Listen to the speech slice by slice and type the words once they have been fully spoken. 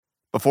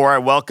Before I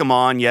welcome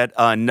on yet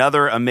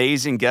another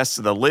amazing guest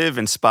to the Live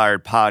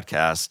Inspired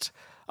podcast,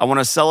 I want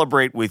to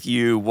celebrate with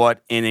you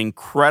what an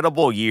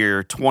incredible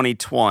year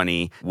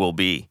 2020 will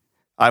be.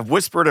 I've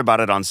whispered about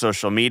it on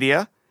social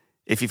media.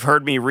 If you've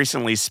heard me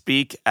recently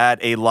speak at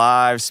a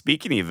live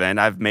speaking event,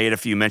 I've made a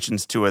few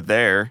mentions to it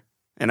there.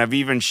 And I've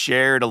even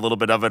shared a little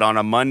bit of it on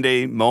a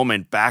Monday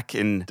moment back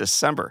in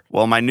December.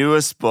 Well, my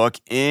newest book,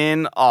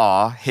 In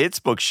Awe, hits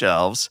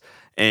bookshelves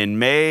in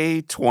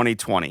May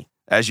 2020.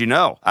 As you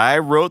know, I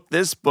wrote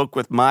this book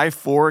with my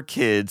 4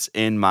 kids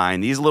in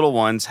mind. These little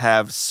ones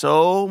have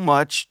so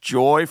much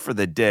joy for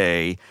the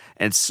day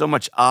and so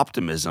much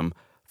optimism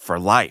for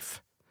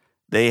life.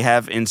 They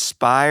have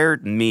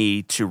inspired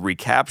me to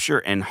recapture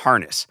and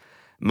harness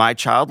my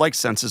childlike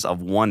senses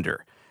of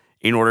wonder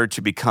in order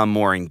to become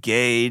more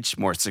engaged,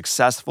 more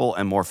successful,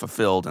 and more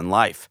fulfilled in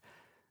life.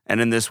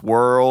 And in this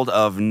world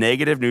of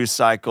negative news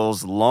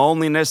cycles,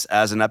 loneliness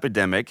as an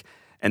epidemic,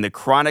 and the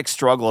chronic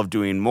struggle of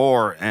doing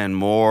more and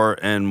more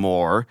and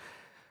more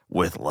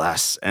with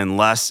less and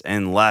less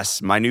and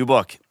less, my new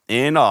book,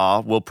 In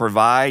Awe, will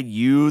provide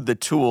you the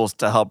tools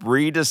to help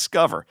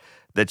rediscover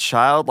the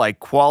childlike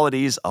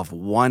qualities of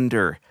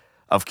wonder,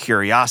 of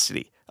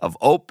curiosity, of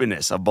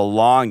openness, of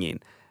belonging,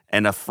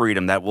 and of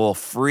freedom that will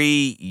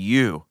free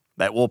you,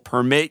 that will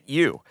permit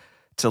you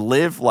to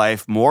live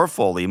life more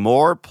fully,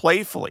 more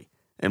playfully,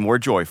 and more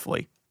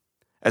joyfully.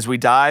 As we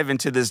dive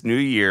into this new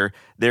year,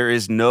 there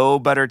is no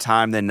better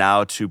time than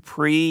now to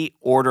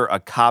pre-order a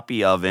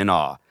copy of In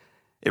Awe.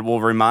 It will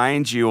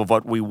remind you of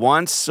what we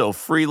once so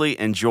freely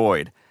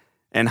enjoyed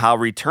and how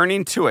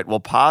returning to it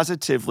will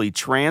positively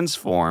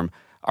transform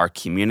our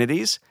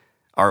communities,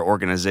 our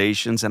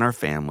organizations, and our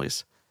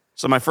families.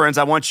 So, my friends,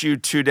 I want you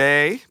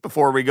today,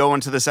 before we go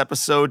into this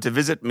episode, to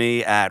visit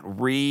me at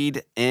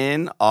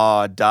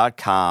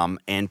readinawe.com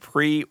and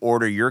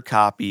pre-order your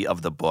copy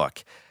of the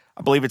book.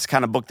 I believe it's the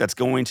kind of book that's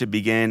going to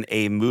begin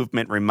a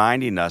movement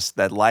reminding us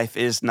that life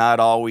is not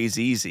always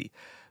easy,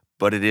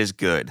 but it is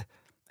good,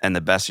 and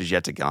the best is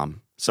yet to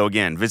come. So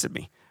again, visit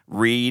me,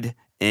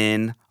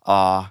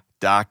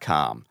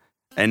 readinawe.com.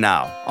 And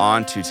now,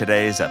 on to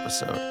today's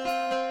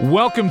episode.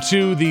 Welcome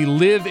to the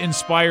Live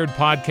Inspired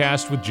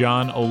podcast with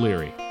John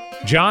O'Leary.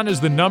 John is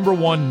the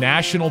 #1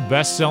 national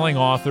best-selling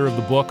author of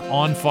the book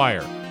On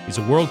Fire. He's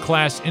a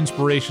world-class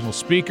inspirational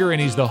speaker, and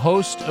he's the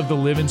host of the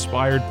Live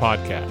Inspired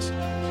podcast.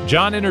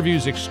 John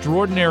interviews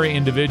extraordinary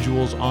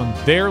individuals on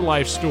their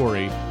life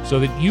story so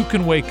that you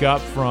can wake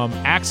up from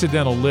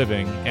accidental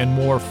living and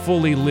more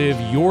fully live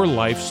your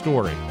life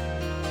story.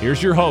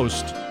 Here's your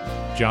host,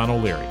 John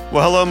O'Leary.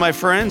 Well, hello, my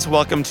friends.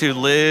 Welcome to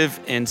Live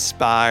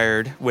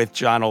Inspired with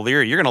John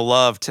O'Leary. You're going to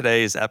love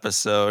today's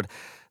episode.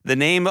 The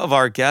name of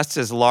our guest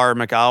is Laura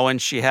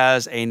McGowan. She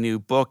has a new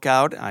book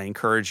out. I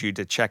encourage you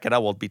to check it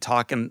out. We'll be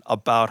talking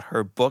about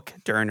her book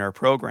during our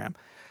program.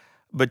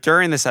 But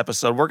during this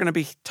episode, we're going to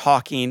be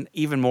talking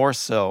even more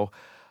so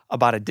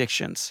about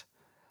addictions.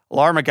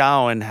 Laura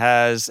McGowan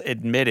has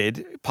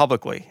admitted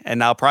publicly and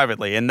now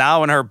privately and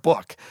now in her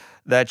book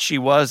that she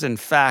was in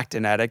fact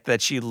an addict,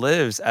 that she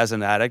lives as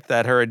an addict,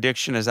 that her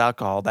addiction is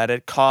alcohol, that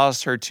it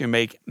caused her to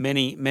make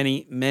many,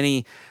 many,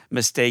 many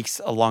mistakes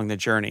along the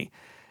journey.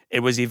 It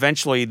was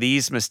eventually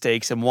these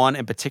mistakes, and one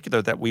in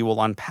particular that we will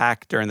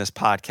unpack during this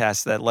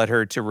podcast, that led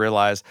her to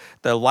realize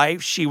the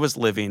life she was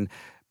living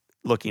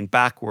looking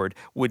backward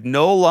would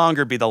no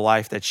longer be the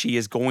life that she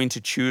is going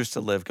to choose to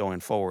live going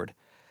forward.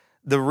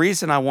 The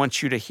reason I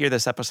want you to hear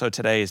this episode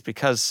today is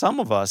because some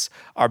of us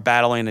are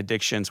battling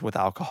addictions with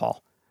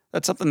alcohol.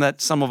 That's something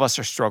that some of us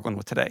are struggling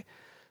with today.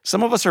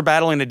 Some of us are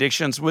battling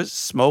addictions with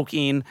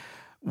smoking,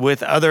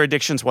 with other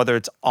addictions, whether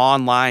it's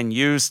online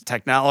use,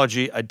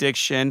 technology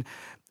addiction,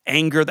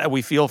 anger that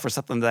we feel for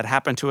something that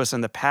happened to us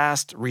in the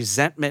past,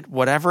 resentment,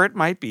 whatever it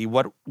might be.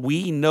 What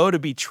we know to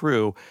be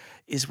true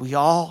is we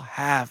all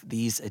have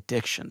these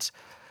addictions.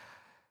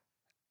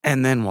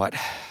 And then what?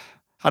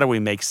 How do we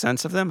make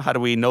sense of them? How do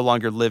we no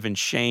longer live in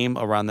shame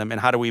around them?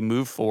 And how do we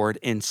move forward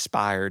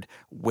inspired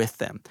with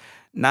them?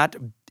 Not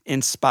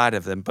in spite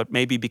of them, but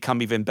maybe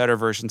become even better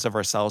versions of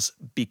ourselves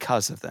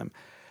because of them.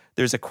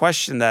 There's a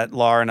question that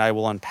Laura and I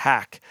will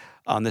unpack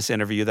on this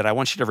interview that I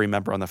want you to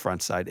remember on the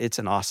front side. It's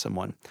an awesome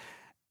one.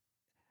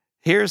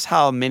 Here's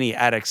how many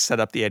addicts set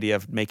up the idea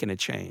of making a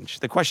change.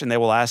 The question they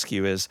will ask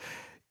you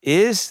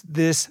is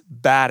this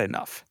bad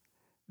enough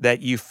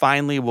that you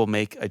finally will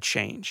make a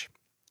change?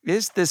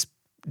 Is this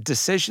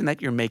decision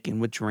that you're making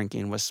with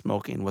drinking, with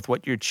smoking, with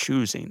what you're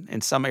choosing in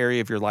some area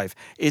of your life,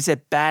 is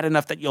it bad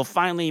enough that you'll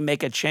finally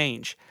make a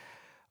change?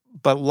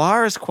 But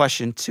Laura's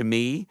question to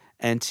me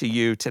and to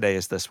you today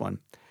is this one.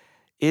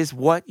 Is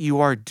what you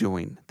are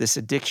doing, this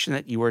addiction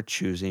that you are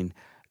choosing,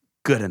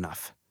 good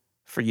enough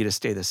for you to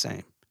stay the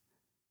same?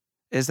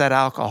 Is that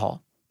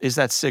alcohol? Is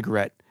that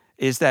cigarette?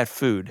 Is that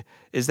food?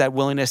 Is that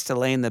willingness to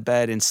lay in the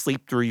bed and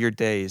sleep through your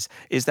days?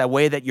 Is that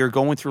way that you're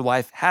going through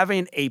life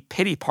having a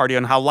pity party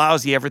on how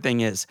lousy everything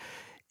is?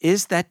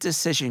 Is that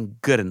decision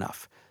good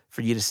enough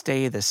for you to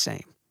stay the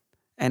same?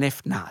 And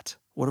if not,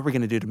 what are we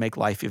going to do to make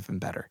life even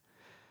better?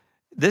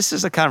 This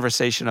is a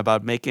conversation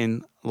about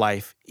making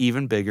life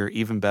even bigger,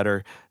 even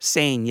better,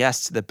 saying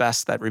yes to the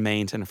best that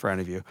remains in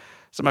front of you.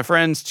 So, my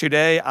friends,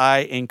 today I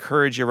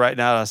encourage you right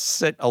now to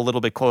sit a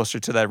little bit closer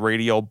to that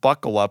radio,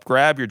 buckle up,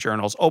 grab your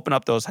journals, open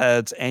up those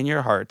heads and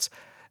your hearts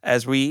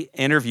as we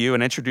interview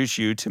and introduce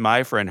you to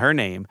my friend. Her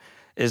name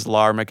is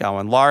Lara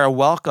McGowan. Lara,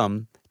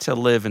 welcome to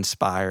Live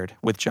Inspired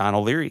with John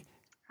O'Leary.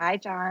 Hi,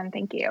 John.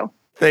 Thank you.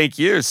 Thank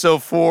you. So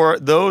for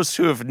those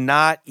who have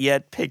not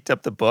yet picked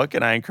up the book,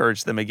 and I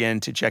encourage them again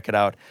to check it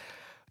out,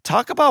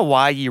 talk about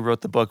why you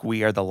wrote the book,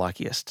 We Are the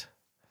Luckiest.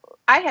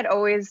 I had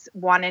always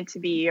wanted to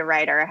be a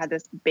writer. I had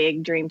this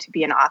big dream to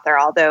be an author,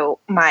 although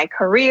my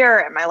career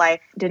and my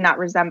life did not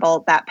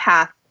resemble that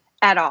path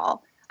at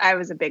all. I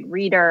was a big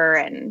reader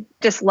and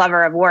just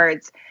lover of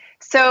words.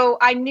 So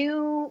I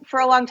knew for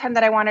a long time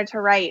that I wanted to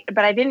write,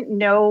 but I didn't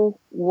know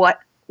what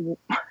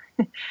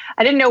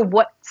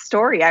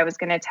story I was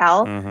going to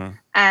tell. Mm-hmm.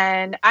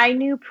 And I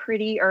knew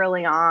pretty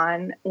early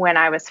on when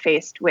I was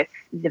faced with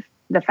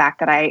the fact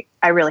that I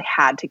really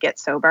had to get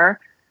sober,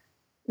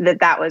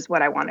 that was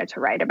what I wanted to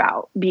write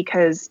about,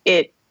 because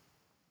it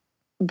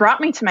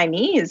brought me to my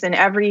knees in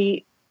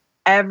every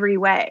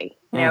way.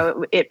 You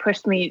know, it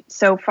pushed me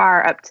so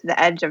far up to the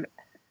edge of,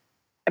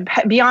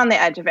 beyond the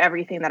edge of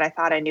everything that I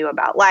thought I knew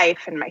about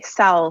life and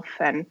myself.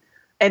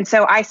 And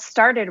so I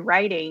started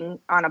writing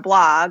on a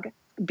blog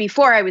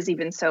before I was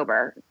even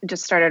sober,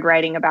 just started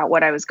writing about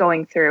what I was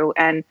going through.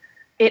 And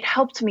it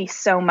helped me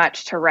so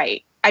much to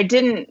write. I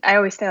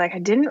always say, like, I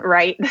didn't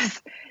write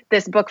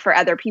this book for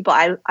other people.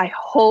 I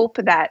hope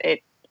that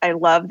I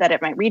love that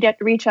it might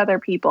reach other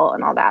people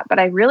and all that. But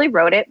I really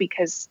wrote it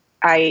because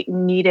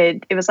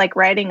it was like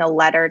writing a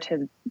letter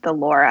to the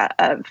Laura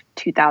of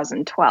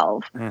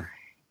 2012. You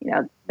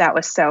know, that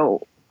was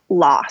so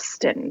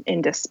lost and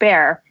in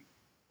despair.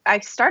 I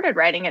started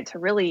writing it to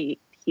really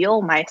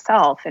heal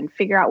myself and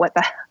figure out what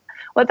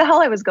the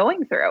hell I was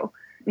going through.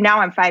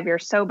 Now I'm 5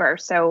 years sober.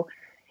 So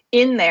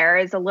in there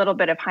is a little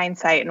bit of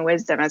hindsight and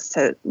wisdom as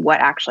to what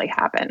actually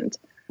happened.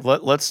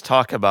 Let's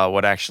talk about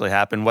what actually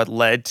happened, what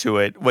led to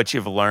it, what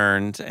you've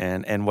learned,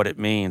 and what it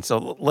means. So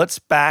let's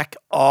back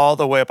all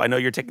the way up. I know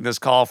you're taking this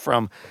call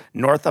from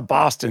north of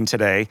Boston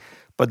today,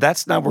 but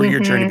that's not where your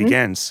journey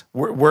begins.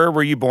 Where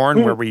were you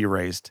born? Where were you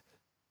raised?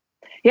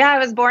 Yeah, I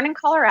was born in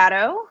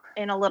Colorado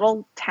in a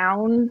little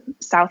town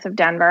south of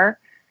Denver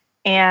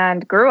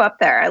and grew up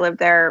there. I lived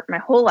there my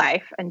whole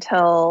life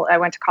until I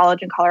went to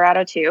college in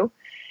Colorado too.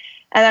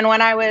 And then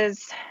when I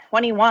was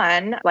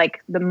 21,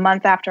 like the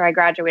month after I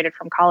graduated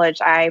from college,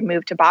 I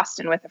moved to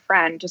Boston with a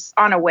friend just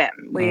on a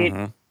whim.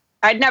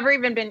 I'd never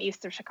even been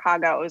east of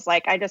Chicago. It was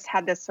like I just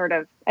had this sort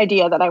of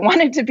idea that I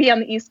wanted to be on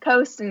the East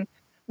Coast and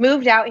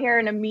moved out here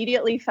and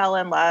immediately fell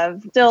in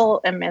love.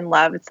 Still am in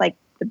love. It's like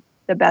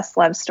the best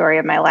love story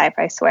of my life,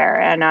 I swear.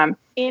 And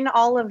in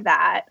all of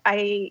that,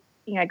 I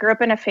grew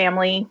up in a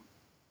family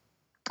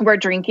where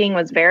drinking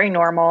was very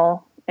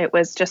normal. It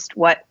was just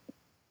what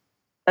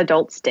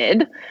adults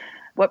did,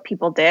 what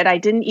people did. I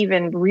didn't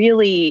even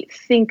really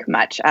think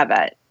much of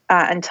it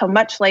until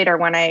much later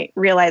when I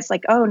realized,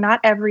 like, oh, not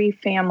every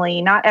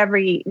family, not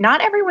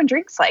everyone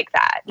drinks like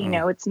that. You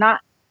know, it's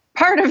not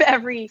part of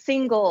every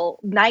single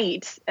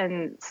night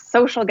and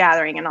social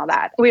gathering and all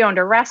that. We owned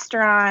a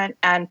restaurant.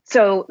 And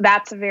so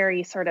that's a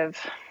very sort of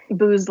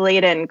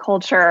booze-laden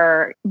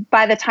culture.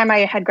 By the time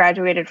I had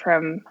graduated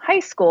from high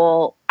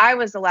school, I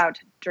was allowed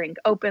to drink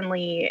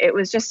openly. It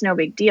was just no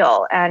big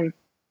deal. And,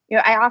 you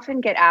know, I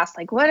often get asked,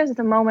 like, what is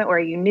the moment where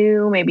you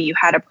knew maybe you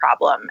had a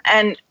problem?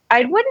 And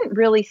I wouldn't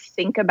really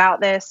think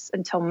about this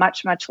until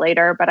much, much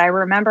later, but I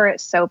remember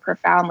it so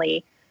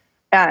profoundly.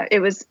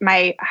 It was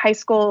my high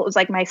school. It was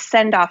like my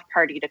send-off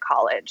party to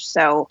college.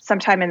 So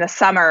sometime in the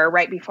summer,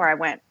 right before I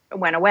went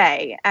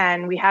away,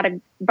 and we had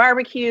a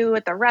barbecue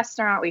at the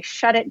restaurant. We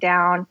shut it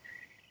down,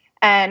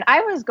 and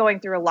I was going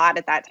through a lot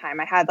at that time.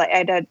 I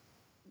had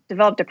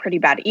developed a pretty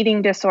bad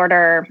eating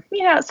disorder.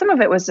 You know, some of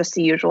it was just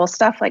the usual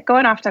stuff, like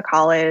going off to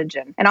college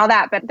and all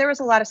that. But there was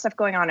a lot of stuff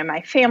going on in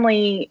my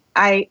family.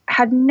 I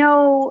had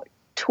no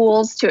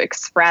tools to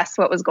express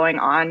what was going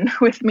on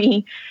with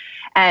me.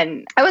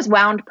 And I was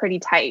wound pretty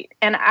tight.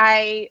 And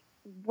I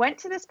went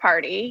to this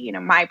party, you know,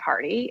 my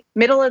party,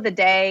 middle of the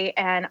day,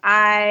 and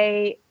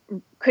I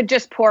could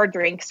just pour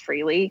drinks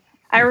freely.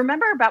 I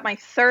remember about my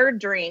third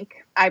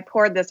drink, I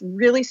poured this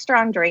really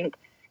strong drink,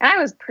 and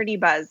I was pretty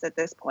buzzed at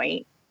this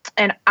point.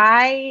 And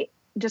I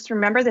just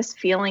remember this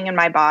feeling in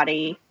my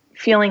body,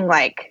 feeling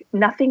like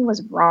nothing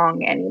was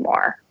wrong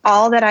anymore.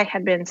 All that I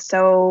had been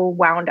so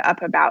wound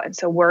up about and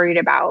so worried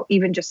about,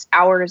 even just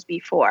hours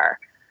before,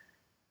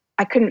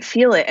 I couldn't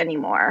feel it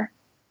anymore.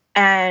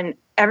 And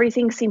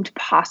everything seemed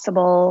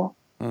possible.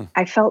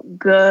 I felt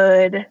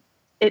good.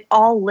 It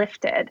all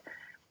lifted.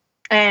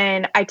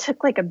 And I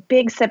took like a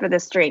big sip of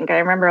this drink. I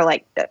remember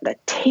like the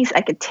taste,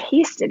 I could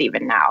taste it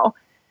even now.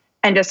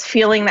 And just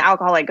feeling the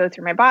alcohol like go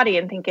through my body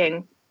and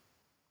thinking,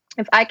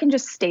 if I can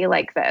just stay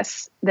like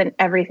this, then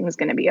everything's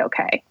going to be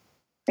okay.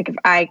 Like if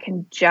I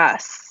can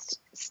just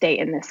stay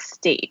in this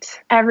state,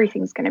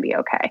 everything's going to be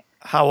okay.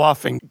 How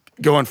often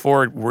going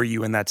forward were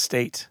you in that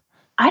state?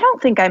 I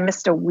don't think I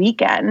missed a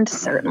weekend,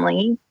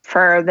 certainly,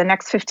 for the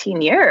next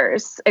 15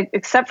 years,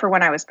 except for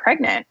when I was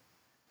pregnant.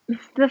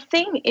 The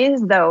thing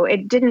is, though,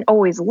 it didn't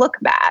always look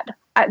bad.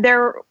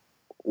 There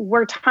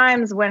were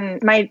times when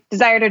my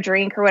desire to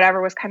drink or whatever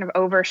was kind of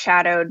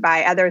overshadowed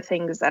by other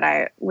things that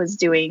I was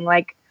doing.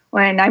 Like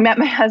when I met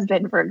my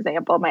husband, for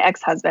example, my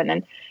ex-husband,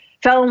 and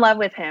fell in love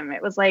with him.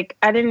 It was like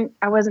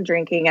I wasn't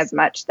drinking as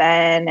much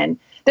then. And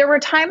there were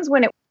times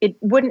when it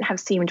wouldn't have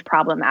seemed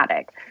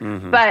problematic.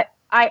 Mm-hmm. But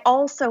I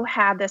also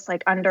had this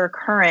like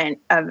undercurrent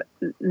of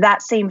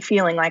that same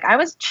feeling. Like I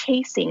was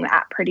chasing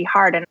that pretty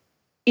hard. And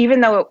even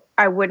though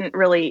I wouldn't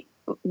really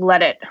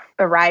let it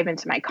arrive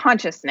into my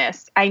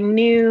consciousness, I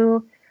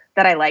knew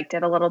that I liked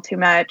it a little too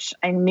much.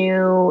 I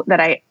knew that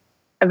I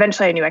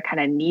kind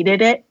of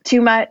needed it too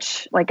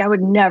much. Like I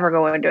would never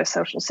go into a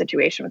social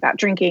situation without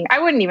drinking. I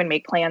wouldn't even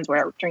make plans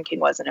where drinking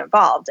wasn't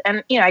involved.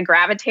 And, I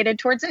gravitated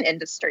towards an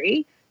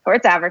industry,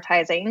 towards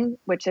advertising,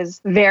 which is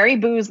very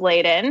booze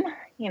laden.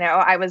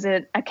 I was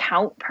an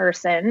account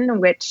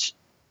person, which,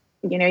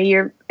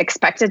 you're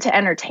expected to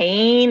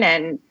entertain,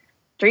 and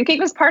drinking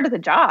was part of the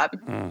job.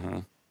 Mm-hmm.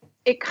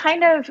 It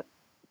kind of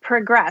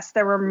progressed.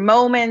 There were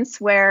moments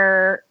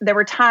where there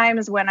were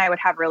times when I would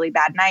have really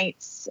bad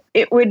nights.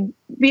 It would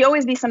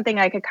always be something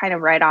I could kind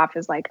of write off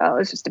as like, oh,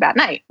 it's just a bad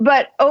night.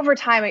 But over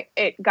time,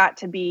 it got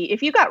to be,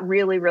 if you got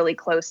really, really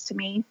close to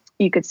me,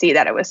 you could see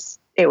that it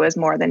was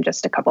more than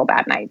just a couple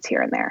bad nights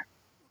here and there.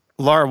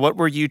 Laura, what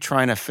were you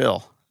trying to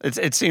fill?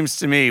 It seems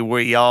to me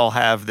we all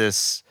have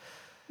this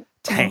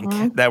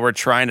tank that we're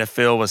trying to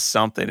fill with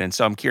something. And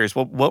so I'm curious,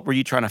 what were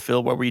you trying to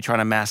fill? What were you trying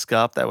to mask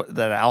up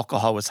that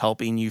alcohol was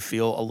helping you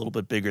feel a little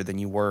bit bigger than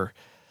you were?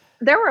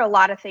 There were a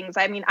lot of things.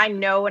 I mean, I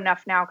know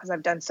enough now because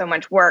I've done so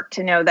much work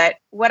to know that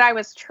what I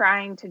was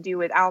trying to do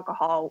with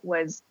alcohol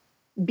was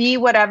be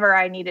whatever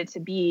I needed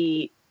to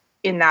be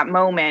in that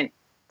moment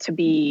to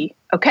be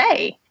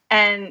okay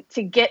and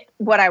to get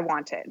what I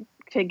wanted,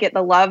 to get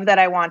the love that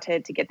I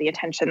wanted, to get the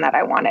attention that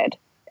I wanted.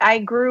 I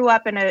grew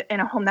up in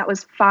a home that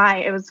was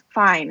fine. It was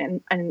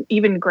fine and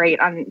even great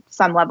on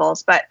some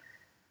levels. But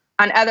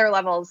on other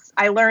levels,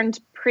 I learned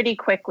pretty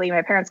quickly.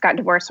 My parents got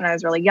divorced when I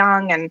was really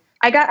young. And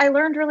I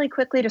learned really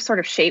quickly to sort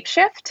of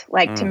shapeshift,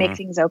 like to make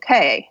things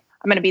okay.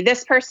 I'm going to be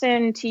this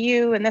person to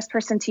you and this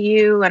person to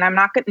you. And I'm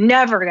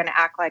never going to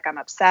act like I'm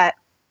upset.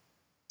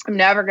 I'm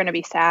never going to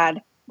be sad.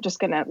 I'm just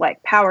going to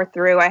like power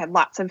through. I had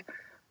lots of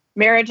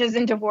marriages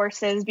and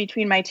divorces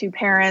between my two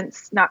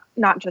parents,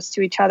 not just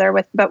to each other,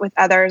 but with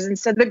others. And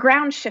so the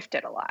ground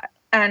shifted a lot.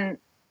 And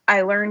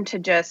I learned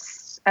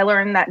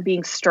that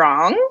being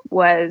strong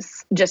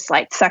was just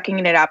like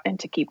sucking it up and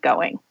to keep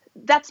going.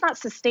 That's not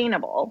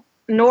sustainable,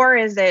 nor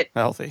is it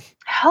healthy.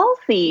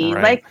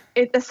 Right. Like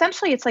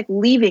it's like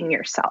leaving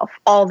yourself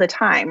all the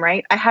time,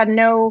 right? I had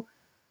no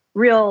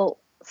real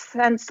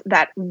sense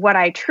that what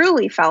I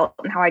truly felt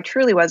and how I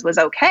truly was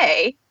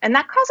okay. And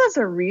that causes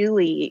a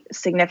really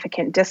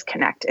significant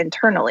disconnect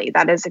internally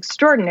that is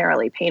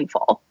extraordinarily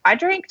painful. I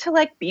drank to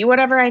like be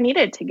whatever I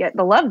needed to get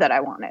the love that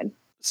I wanted.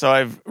 So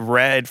I've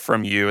read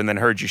from you and then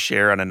heard you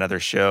share on another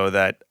show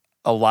that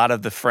a lot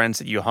of the friends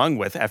that you hung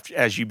with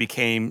as you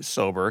became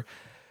sober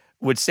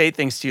would say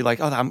things to you like,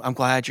 oh, I'm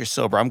glad you're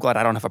sober. I'm glad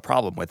I don't have a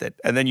problem with it.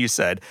 And then you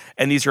said,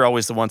 and these are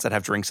always the ones that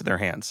have drinks in their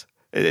hands.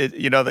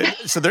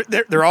 So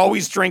they're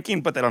always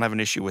drinking, but they don't have an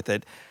issue with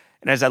it.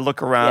 And as I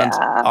look around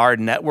our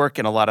network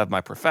and a lot of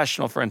my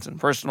professional friends and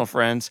personal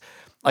friends,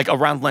 like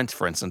around Lent,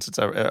 for instance, it's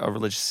a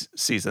religious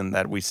season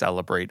that we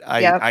celebrate.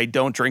 I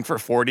don't drink for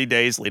 40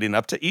 days leading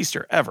up to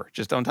Easter, ever.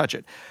 Just don't touch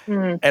it.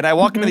 And I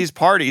walk into these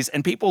parties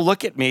and people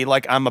look at me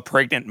like I'm a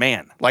pregnant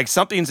man. Like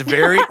something's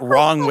very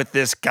wrong with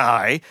this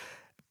guy.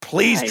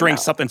 Please drink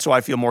something so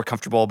I feel more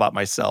comfortable about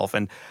myself.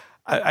 And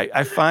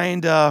I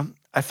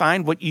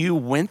find what you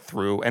went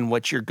through and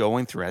what you're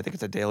going through, I think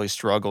it's a daily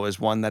struggle, is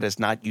one that is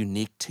not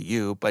unique to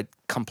you, but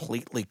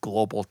completely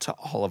global to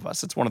all of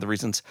us. It's one of the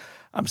reasons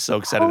I'm so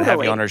excited to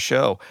have you on our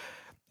show.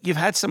 You've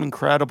had some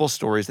incredible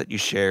stories that you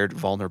shared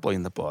vulnerably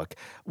in the book.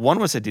 One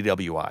was a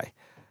DWI.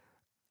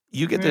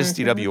 You get this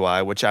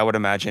DWI, which I would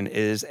imagine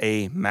is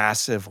a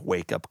massive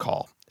wake-up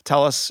call.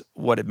 Tell us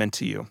what it meant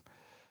to you.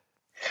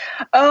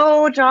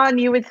 Oh, John,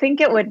 you would think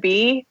it would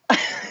be.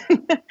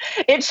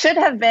 It should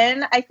have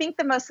been. I think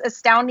the most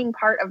astounding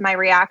part of my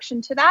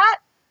reaction to that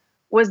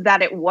was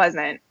that it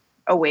wasn't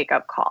a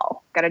wake-up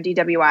call. Got a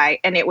DWI,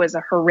 and it was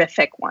a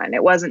horrific one.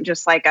 It wasn't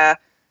just like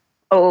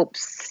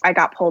oops, I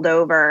got pulled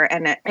over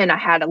and I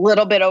had a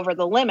little bit over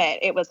the limit.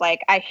 It was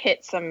like I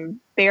hit some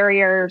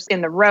barriers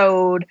in the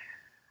road.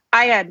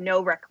 I had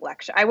no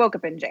recollection. I woke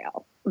up in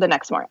jail the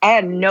next morning. I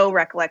had no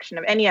recollection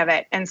of any of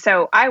it. And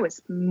so I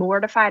was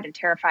mortified and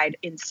terrified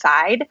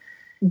inside.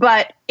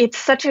 But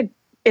it's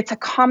a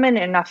common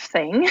enough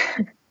thing,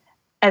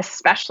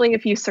 especially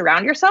if you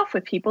surround yourself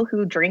with people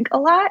who drink a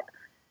lot,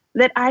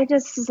 that I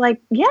just was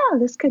like, yeah,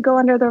 this could go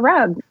under the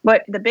rug.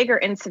 But the bigger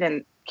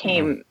incident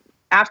came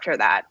after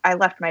that. I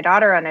left my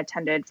daughter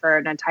unattended for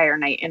an entire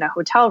night in a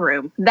hotel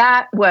room.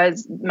 That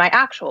was my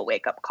actual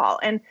wake-up call.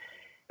 And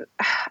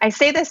I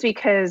say this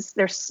because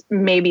there's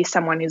maybe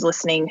someone who's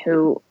listening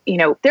who,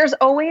 there's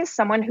always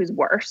someone who's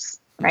worse,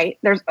 right?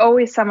 There's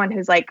always someone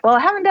who's like, well, I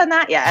haven't done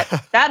that yet.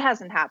 That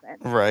hasn't happened.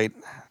 Right.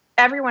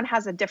 Everyone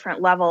has a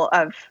different level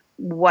of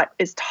what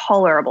is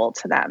tolerable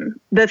to them.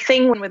 The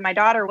thing with my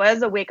daughter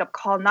was a wake-up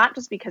call, not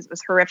just because it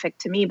was horrific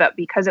to me, but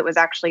because it was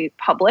actually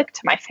public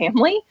to my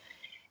family.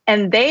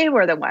 And they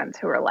were the ones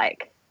who were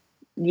like,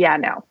 yeah,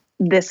 no,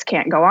 this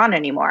can't go on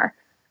anymore.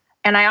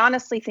 And I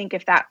honestly think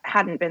if that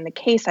hadn't been the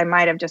case, I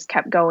might have just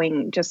kept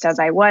going just as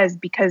I was,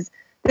 because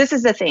this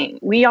is the thing.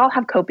 We all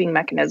have coping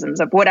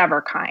mechanisms of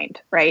whatever kind,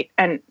 right?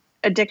 And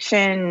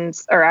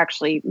addictions are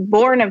actually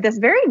born of this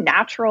very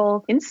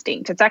natural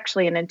instinct. It's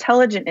actually an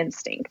intelligent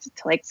instinct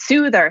to like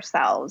soothe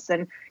ourselves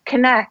and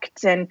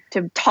connect and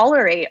to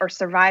tolerate or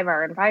survive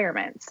our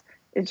environments.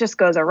 It just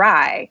goes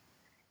awry.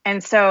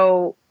 And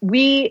so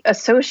we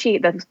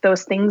associate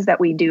those things that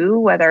we do,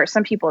 whether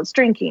some people it's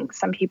drinking,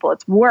 some people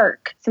it's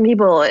work, some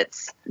people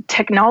it's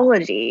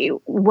technology,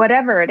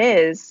 whatever it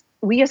is,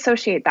 we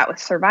associate that with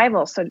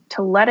survival. So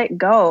to let it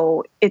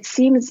go, it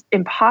seems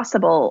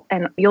impossible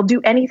and you'll do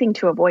anything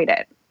to avoid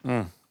it.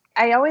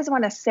 I always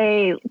want to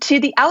say to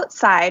the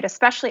outside,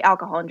 especially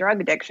alcohol and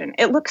drug addiction,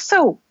 it looks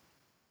so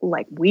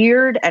like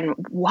weird. And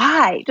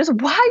why? Just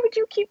why would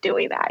you keep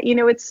doing that?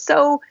 It's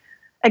so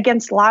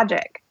against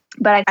logic.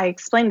 But I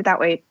explained it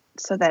that way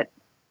so that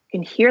you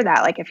can hear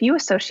that. Like if you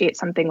associate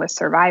something with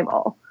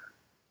survival,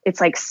 it's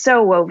like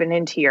so woven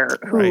into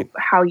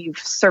how you've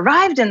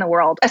survived in the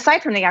world.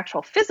 Aside from the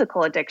actual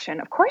physical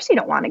addiction, of course you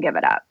don't want to give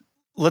it up.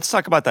 Let's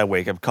talk about that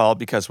wake-up call,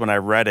 because when I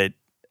read it,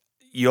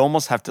 you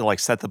almost have to like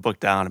set the book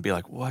down and be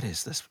like, what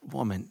is this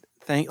woman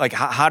thing? Like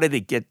how did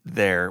it get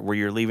there where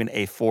you're leaving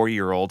a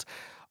 4-year-old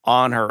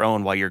on her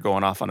own while you're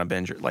going off on a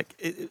binge? Like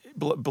it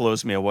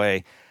blows me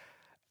away.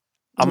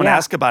 I'm going to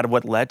ask about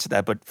what led to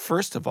that. But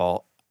first of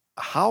all,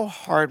 how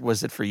hard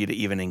was it for you to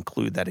even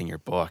include that in your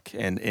book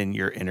and in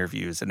your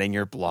interviews and in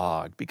your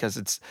blog? Because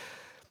it's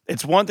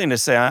one thing to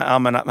say,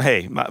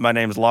 hey, my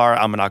name is Laura,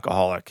 I'm an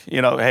alcoholic.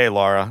 Hey,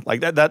 Laura,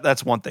 like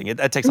that's one thing.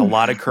 That takes a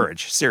lot of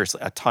courage,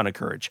 seriously, a ton of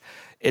courage.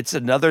 It's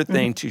another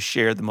thing to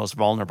share the most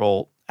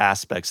vulnerable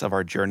aspects of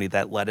our journey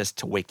that led us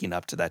to waking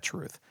up to that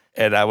truth.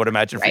 And I would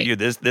imagine for you,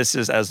 this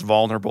is as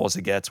vulnerable as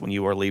it gets when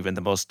you are leaving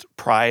the most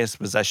prized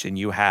possession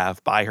you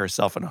have by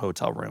herself in a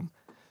hotel room.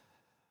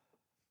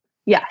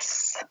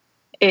 Yes,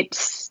 it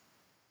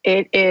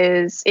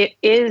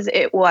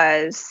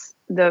was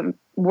the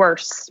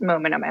worst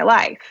moment of my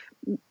life,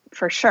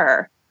 for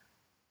sure.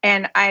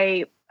 And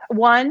I,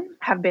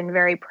 have been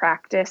very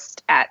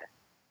practiced at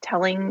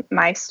telling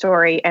my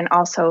story and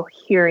also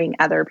hearing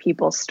other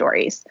people's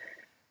stories.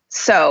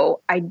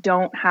 So I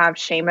don't have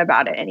shame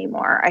about it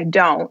anymore. I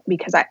don't,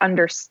 because I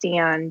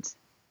understand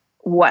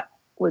what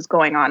was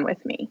going on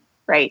with me,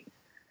 right?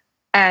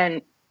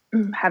 And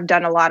have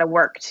done a lot of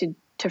work to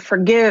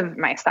forgive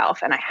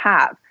myself, and I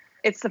have.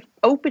 It's the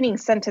opening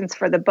sentence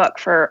for the book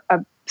for a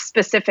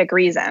specific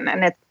reason,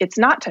 and it's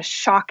not to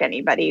shock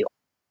anybody.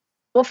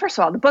 Well, first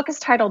of all, the book is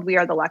titled We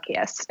Are the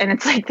Luckiest, and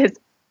it's like this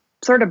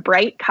sort of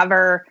bright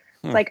cover.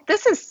 It's like,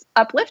 this is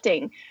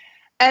uplifting.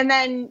 And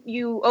then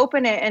you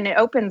open it, and it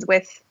opens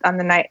with, on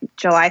the night,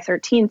 July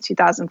 13th,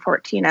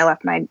 2014, I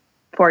left my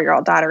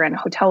 4-year-old daughter in a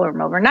hotel room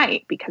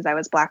overnight because I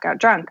was blackout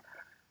drunk.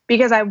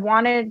 Because I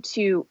wanted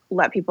to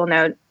let people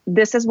know,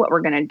 this is what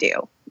we're going to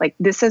do. Like,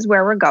 this is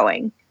where we're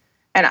going.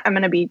 And I'm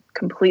going to be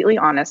completely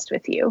honest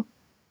with you.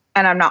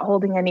 And I'm not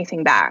holding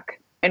anything back.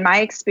 In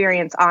my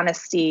experience,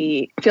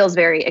 honesty feels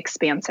very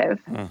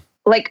expansive.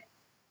 Like,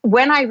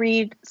 when I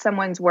read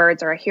someone's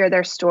words or I hear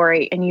their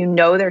story and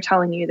they're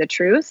telling you the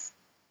truth,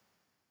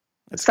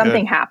 That's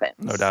something good. happens.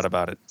 No doubt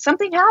about it.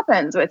 Something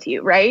happens with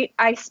you, right?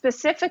 I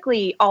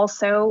specifically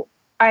also,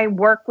 I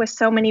work with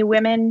so many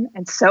women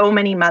and so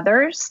many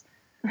mothers,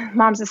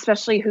 moms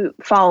especially, who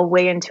fall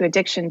way into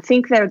addiction,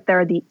 think that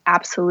they're the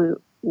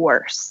absolute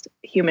worst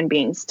human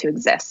beings to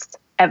exist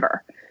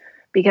ever,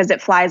 because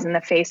it flies in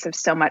the face of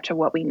so much of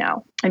what we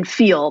know and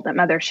feel that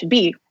mothers should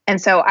be. And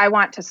so I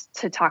want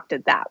to talk to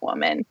that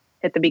woman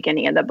at the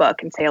beginning of the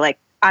book and say, like,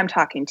 I'm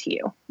talking to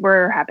you.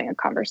 We're having a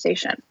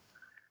conversation.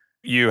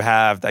 You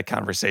have that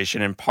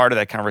conversation, and part of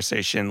that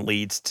conversation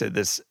leads to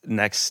this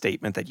next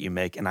statement that you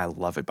make, and I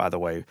love it, by the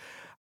way.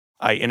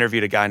 I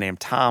interviewed a guy named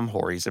Tom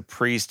Hoare. He's a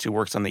priest who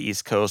works on the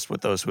East Coast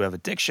with those who have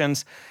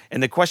addictions,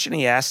 and the question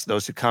he asks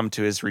those who come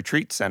to his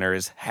retreat center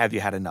is, have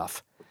you had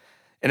enough?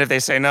 And if they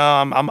say, no,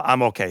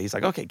 I'm okay, he's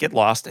like, okay, get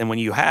lost, and when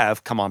you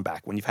have, come on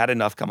back. When you've had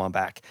enough, come on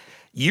back.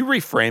 You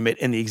reframe it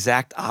in the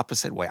exact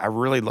opposite way. I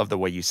really love the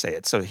way you say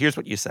it. So here's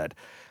what you said.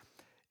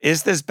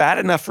 Is this bad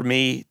enough for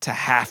me to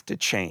have to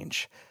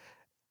change?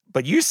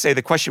 But you say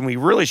the question we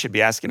really should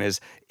be asking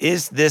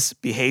is this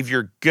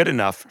behavior good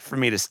enough for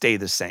me to stay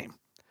the same?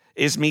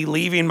 Is me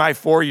leaving my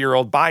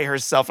 4-year-old by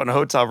herself in a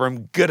hotel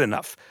room good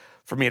enough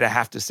for me to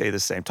have to stay the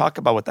same? Talk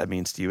about what that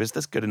means to you. Is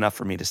this good enough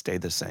for me to stay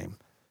the same?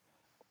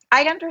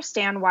 I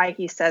understand why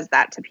he says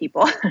that to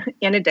people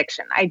in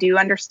addiction. I do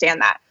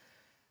understand that.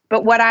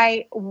 But what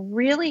I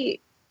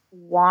really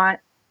want,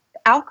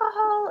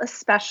 alcohol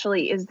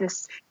especially, is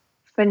this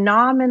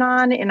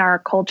phenomenon in our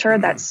culture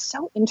that's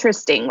so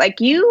interesting. Like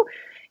you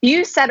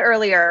said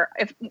earlier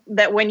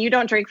that when you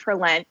don't drink for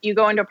Lent, you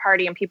go into a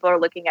party and people are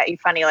looking at you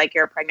funny like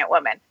you're a pregnant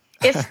woman.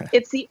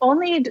 It's the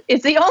only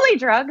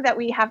drug that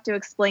we have to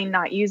explain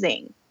not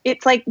using.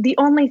 It's like the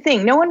only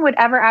thing. No one would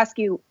ever ask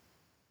you,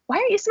 why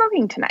aren't you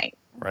smoking tonight?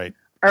 Right.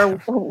 Or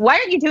why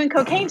aren't you doing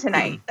cocaine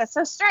tonight? That's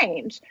so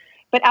strange.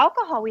 But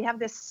alcohol, we have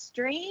this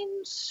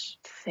strange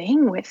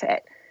thing with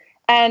it.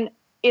 And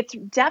it's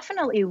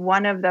definitely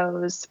one of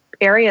those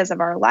areas of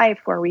our life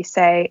where we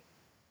say,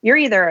 you're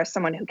either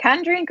someone who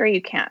can drink or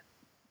you can't.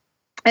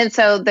 And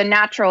so the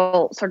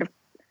natural sort of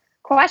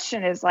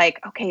question is like,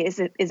 okay, is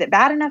it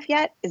bad enough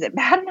yet? Is it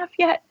bad enough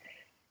yet?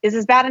 Is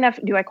this bad enough?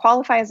 Do I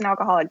qualify as an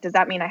alcoholic? Does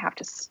that mean I have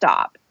to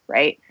stop?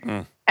 Right.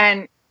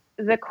 And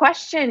the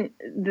question,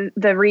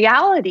 the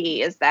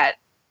reality is that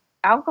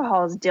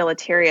alcohol is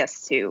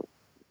deleterious to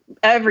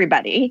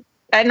everybody.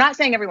 I'm not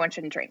saying everyone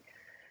shouldn't drink,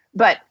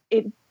 but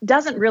it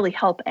doesn't really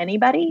help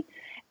anybody.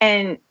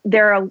 And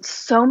there are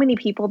so many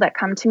people that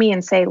come to me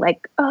and say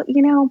like, oh,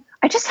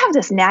 I just have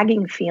this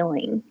nagging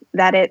feeling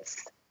that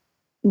it's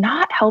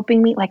not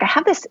helping me. Like I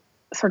have this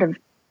sort of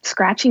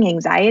scratching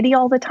anxiety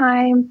all the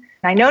time.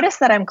 I notice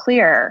that I'm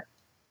clear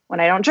when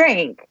I don't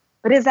drink,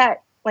 but is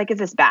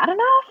this bad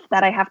enough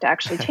that I have to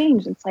actually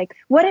change? It's like,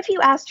 what if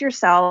you asked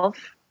yourself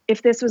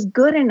if this was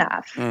good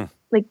enough?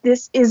 Like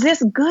is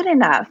this good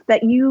enough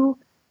that you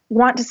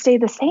want to stay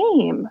the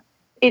same?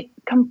 It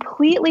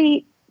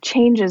completely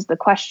changes the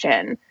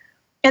question.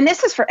 And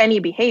this is for any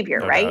behavior,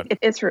 No right? doubt.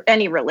 It's for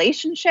any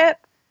relationship.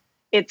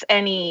 It's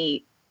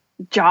any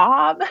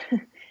job.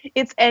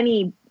 It's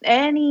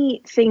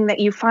anything that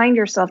you find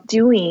yourself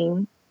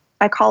doing.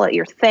 I call it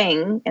your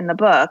thing in the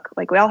book.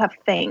 Like we all have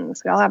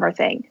things. We all have our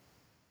thing.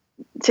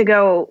 To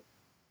go,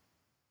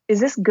 is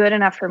this good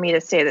enough for me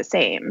to stay the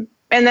same?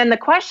 And then the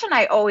question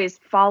I always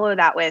follow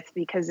that with,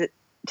 because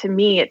to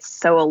me it's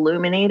so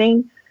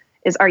illuminating,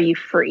 is are you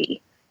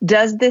free?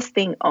 Does this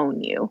thing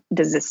own you?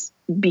 Does this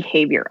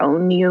behavior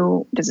own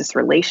you? Does this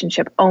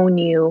relationship own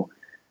you?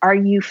 Are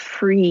you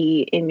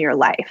free in your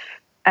life?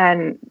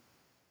 And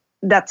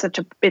that's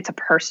it's a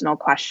personal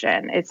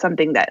question. It's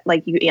something that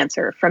like you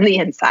answer from the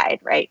inside,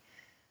 right?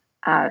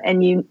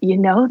 And you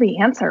know the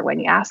answer when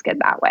you ask it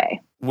that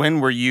way.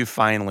 When were you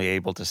finally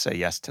able to say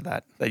yes to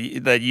that?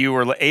 That you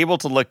were able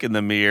to look in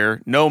the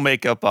mirror, no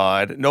makeup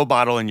on, no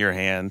bottle in your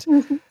hand,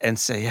 and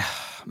say, yeah,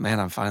 man,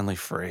 I'm finally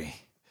free?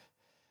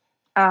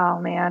 Oh,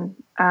 man.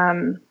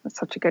 That's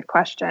such a good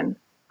question.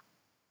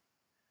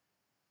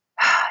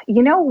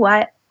 You know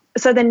what?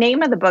 So the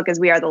name of the book is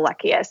We Are the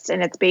Luckiest,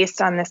 and it's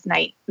based on this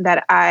night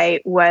that I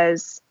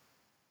was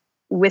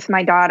with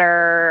my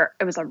daughter.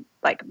 It was a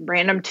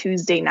random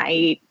Tuesday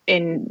night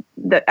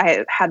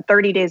I had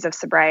 30 days of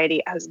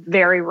sobriety. I was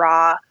very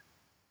raw,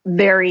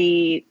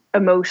 very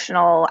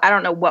emotional. I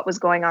don't know what was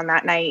going on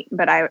that night,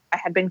 but I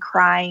had been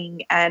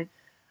crying and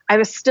I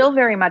was still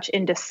very much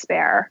in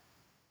despair.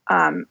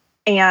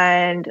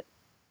 And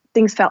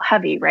things felt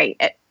heavy, right?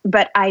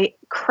 But I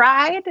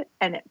cried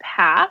and it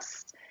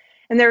passed.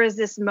 And there was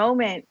this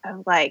moment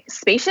of like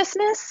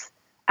spaciousness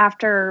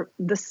after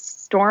the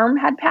storm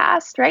had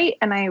passed, right?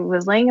 And I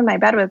was laying in my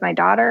bed with my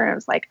daughter and I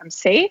was like, I'm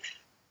safe.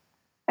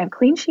 I have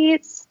clean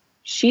sheets.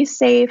 She's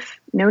safe.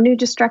 No new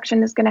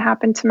destruction is going to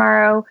happen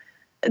tomorrow.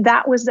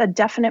 That was a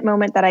definite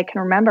moment that I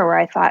can remember where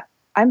I thought,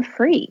 I'm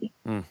free.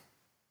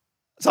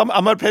 So I'm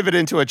going to pivot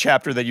into a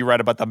chapter that you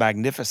write about the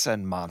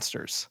magnificent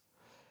monsters.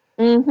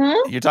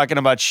 Mm-hmm. You're talking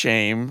about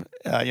shame.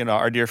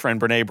 Our dear friend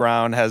Brene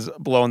Brown has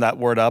blown that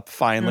word up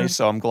finally.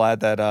 So I'm glad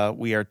that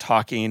we are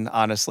talking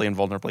honestly and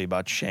vulnerably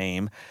about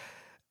shame.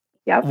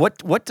 Yep.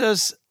 What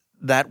does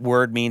that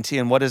word mean to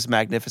you, and what is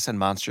Magnificent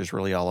Monsters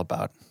really all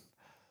about?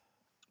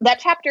 That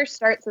chapter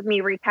starts with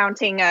me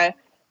recounting a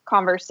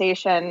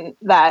conversation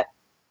that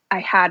I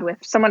had with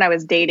someone I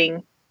was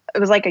dating. It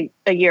was like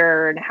a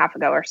year and a half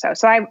ago or so.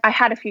 So I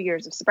had a few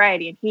years of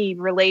sobriety, and he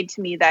relayed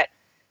to me that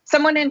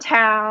someone in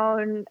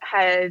town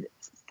had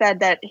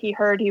said that he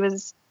heard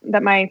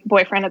that my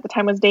boyfriend at the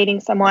time was dating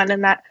someone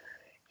and that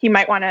he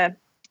might want to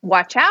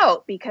watch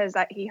out because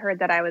he heard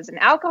that I was an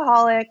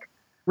alcoholic,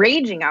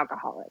 raging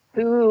alcoholic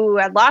who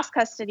had lost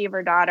custody of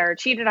her daughter,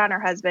 cheated on her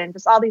husband,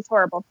 just all these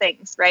horrible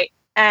things, right?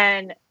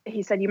 And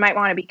he said, you might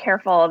want to be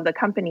careful of the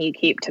company you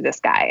keep to this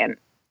guy. And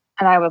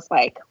I was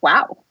like,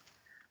 wow,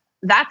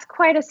 that's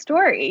quite a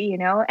story,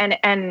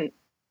 and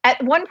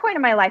at one point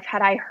in my life,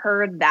 had I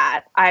heard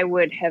that, I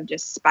would have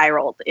just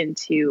spiraled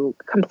into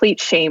complete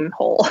shame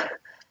hole.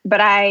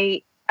 But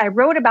I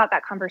wrote about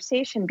that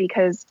conversation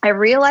because I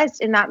realized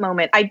in that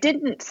moment, I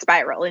didn't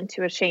spiral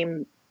into a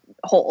shame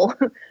hole.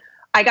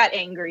 I got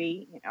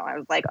angry. I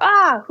was like,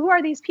 who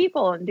are these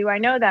people? And do I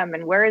know them?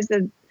 And where is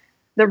the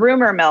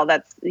rumor mill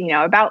that's,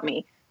 about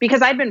me?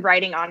 Because I'd been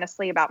writing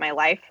honestly about my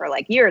life for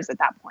like years at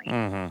that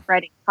point,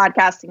 writing,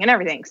 podcasting and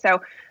everything.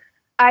 So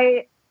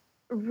I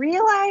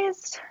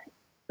realized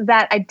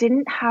that I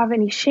didn't have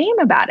any shame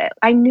about it.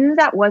 I knew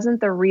that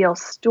wasn't the real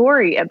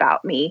story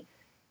about me,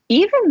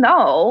 even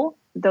though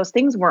those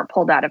things weren't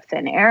pulled out of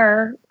thin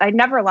air. I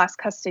never lost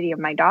custody of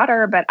my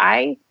daughter, but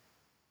I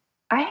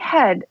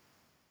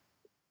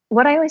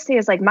what I always say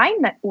is like my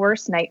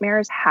worst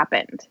nightmares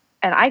happened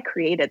and I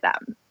created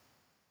them.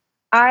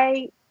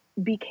 I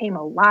became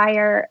a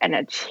liar and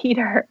a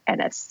cheater and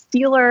a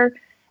stealer.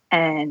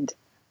 And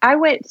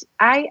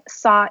I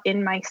saw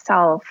in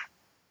myself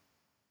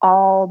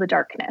all the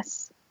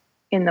darkness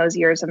in those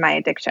years of my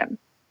addiction.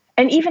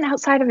 And even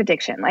outside of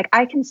addiction, like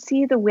I can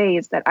see the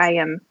ways that I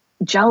am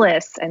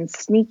jealous and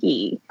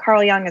sneaky.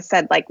 Carl Jung has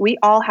said, like, we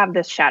all have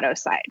this shadow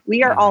side.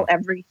 We are all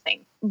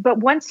everything. But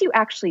once you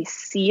actually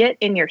see it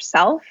in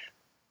yourself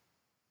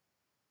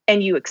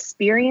and you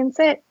experience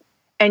it,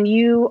 and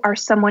you are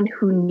someone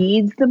who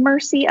needs the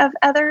mercy of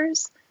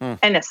others,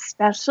 and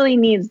especially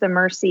needs the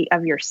mercy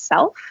of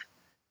yourself,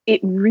 it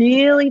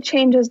really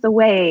changes the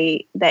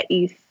way that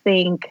you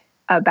think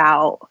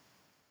about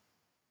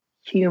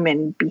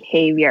human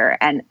behavior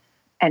and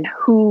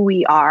who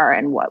we are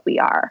and what we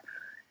are.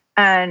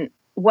 And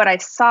what I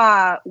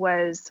saw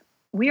was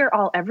we are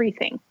all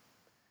everything.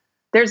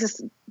 There's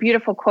this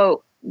beautiful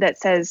quote that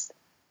says,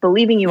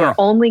 believing you are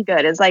only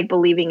good is like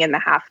believing in the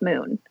half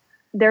moon.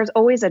 There's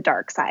always a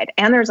dark side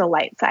and there's a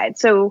light side.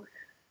 So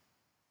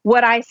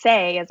what I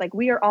say is like,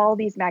 we are all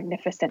these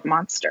magnificent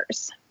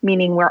monsters,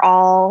 meaning we're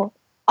all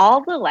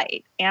the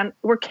light, and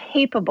we're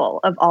capable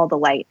of all the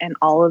light and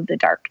all of the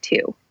dark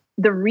too.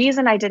 The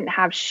reason I didn't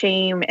have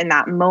shame in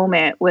that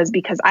moment was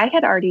because I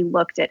had already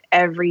looked at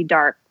every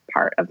dark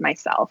part of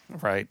myself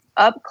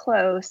up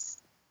close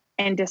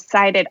and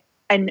decided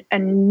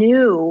and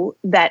knew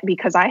that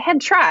because I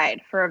had tried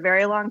for a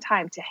very long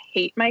time to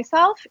hate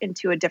myself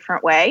into a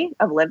different way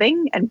of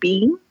living and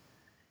being,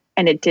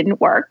 and it didn't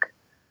work.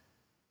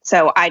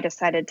 So I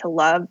decided to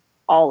love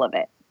all of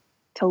it,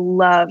 to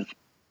love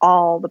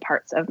all the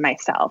parts of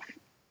myself.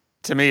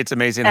 To me, it's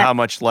amazing how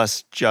much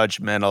less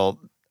judgmental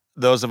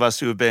those of us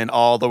who have been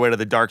all the way to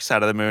the dark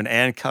side of the moon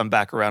and come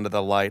back around to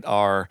the light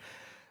are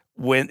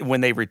when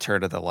they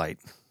return to the light.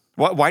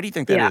 Why do you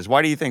think that is?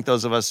 Why do you think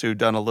those of us who've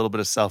done a little bit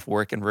of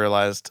self-work and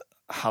realized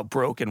how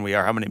broken we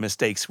are, how many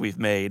mistakes we've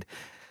made,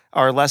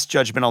 are less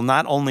judgmental,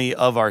 not only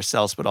of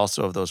ourselves, but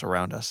also of those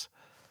around us?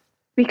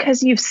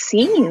 Because you've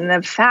seen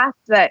the fact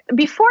that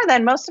before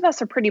then, most of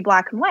us are pretty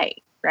black and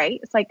white, right?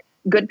 It's like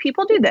good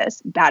people do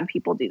this, bad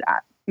people do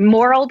that.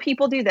 Moral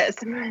people do this,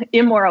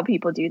 immoral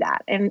people do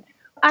that. And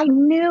I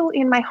knew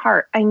in my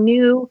heart, I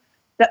knew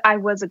that I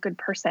was a good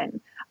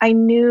person. I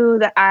knew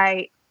that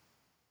I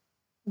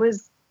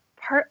was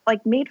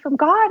made from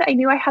God. I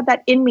knew I had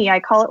that in me. I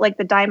call it like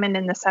the diamond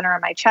in the center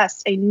of my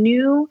chest. I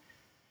knew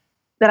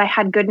that I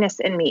had goodness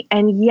in me.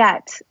 And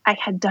yet I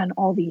had done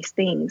all these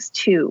things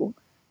too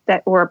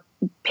that were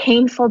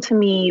painful to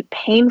me,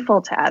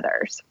 painful to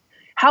others.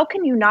 How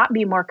can you not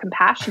be more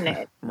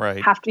compassionate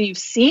after you've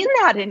seen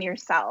that in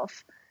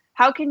yourself?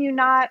 How can you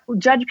not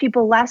judge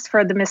people less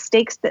for the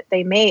mistakes that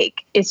they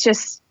make?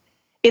 It's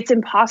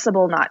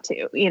impossible not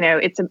to,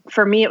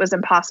 for me, it was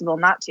impossible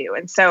not to.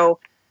 And so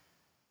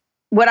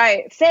what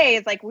I say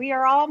is like, we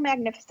are all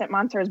magnificent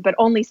monsters, but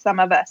only some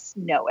of us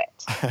know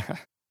it.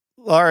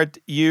 Laura,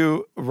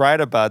 you write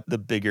about the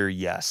bigger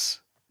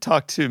yes.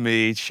 Talk to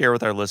me, share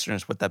with our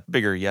listeners what that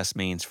bigger yes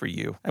means for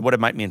you and what it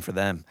might mean for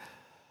them.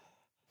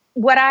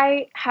 What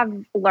I have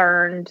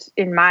learned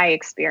in my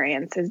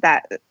experience is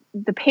that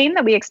the pain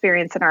that we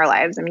experience in our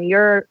lives, I mean,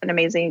 you're an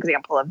amazing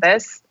example of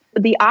this.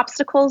 The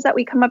obstacles that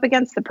we come up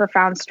against, the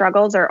profound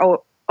struggles, are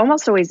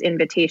almost always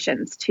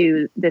invitations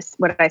to this,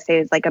 what I say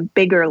is like a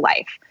bigger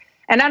life.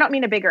 And I don't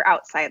mean a bigger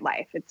outside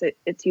life.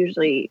 It's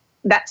usually,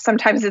 that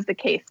sometimes is the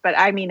case, but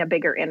I mean a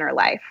bigger inner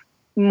life,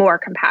 more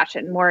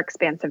compassion, more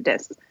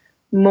expansiveness,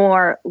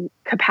 more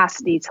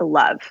capacity to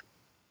love,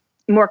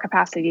 more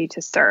capacity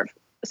to serve.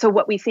 So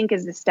what we think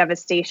is this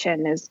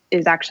devastation is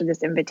actually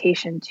this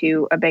invitation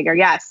to a bigger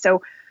yes.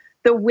 So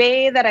the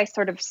way that I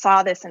sort of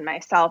saw this in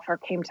myself or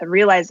came to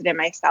realize it in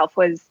myself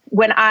was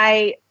when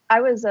I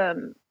was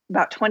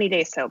about 20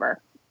 days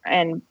sober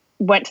and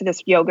went to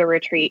this yoga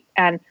retreat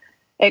and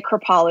at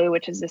Kripalu,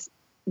 which is this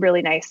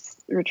really nice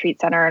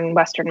retreat center in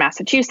Western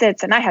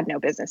Massachusetts. And I had no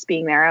business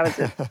being there. I was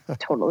a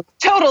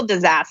total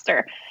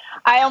disaster.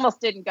 I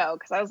almost didn't go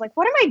because I was like,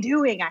 what am I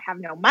doing? I have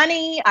no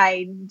money.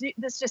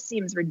 This just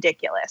seems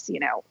ridiculous,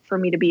 for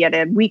me to be at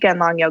a weekend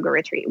long yoga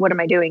retreat. What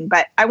am I doing?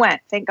 But I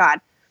went, thank God.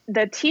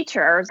 The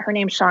teacher, her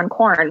name's Sean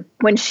Korn,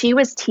 when she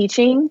was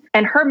teaching,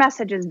 and her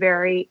message is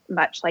very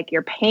much like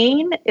your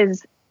pain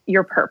is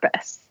your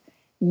purpose.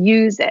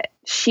 Use it.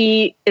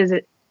 She is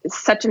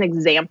such an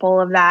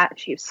example of that.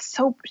 She's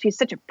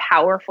such a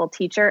powerful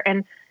teacher.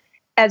 And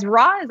as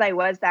raw as I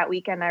was that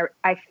weekend,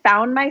 I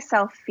found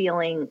myself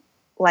feeling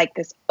like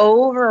this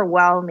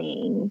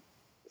overwhelming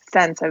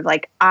sense of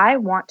like, I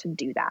want to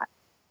do that.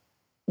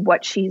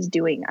 What she's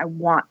doing, I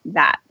want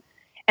that.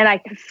 And I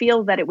could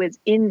feel that it was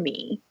in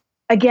me.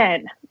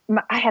 Again,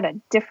 I had a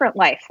different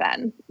life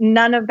then.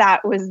 None of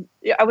that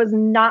I was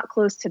not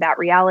close to that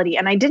reality.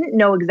 And I didn't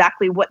know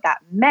exactly what that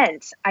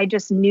meant. I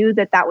just knew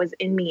that that was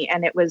in me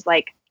and it was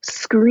like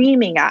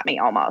screaming at me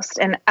almost.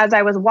 And as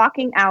I was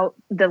walking out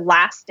the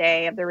last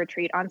day of the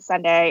retreat on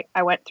Sunday,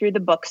 I went through the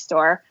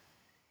bookstore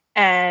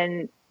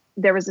and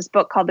there was this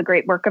book called The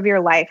Great Work of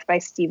Your Life by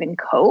Stephen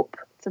Cope.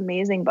 It's an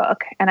amazing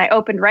book. And I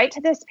opened right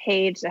to this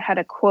page that had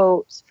a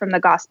quote from the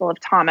Gospel of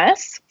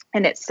Thomas.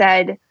 And it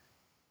said,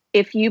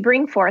 "If you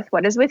bring forth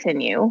what is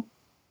within you,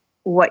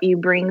 what you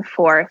bring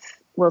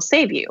forth will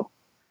save you.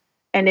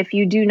 And if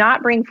you do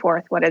not bring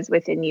forth what is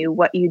within you,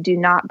 what you do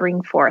not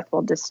bring forth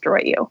will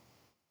destroy you."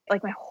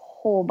 Like my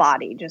whole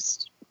body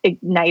just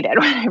ignited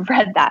when I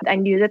read that. I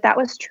knew that that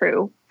was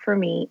true for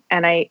me.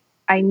 And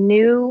I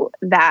knew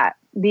that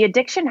the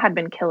addiction had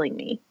been killing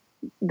me.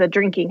 The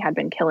drinking had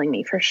been killing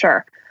me for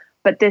sure.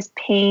 But this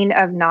pain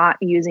of not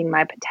using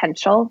my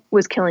potential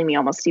was killing me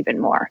almost even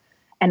more.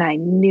 And I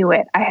knew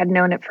it. I had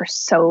known it for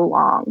so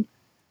long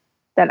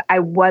that I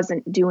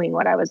wasn't doing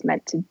what I was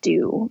meant to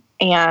do.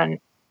 And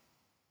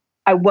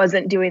I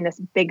wasn't doing this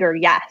bigger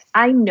yes.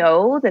 I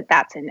know that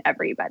that's in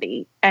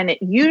everybody. And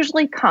it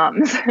usually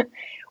comes,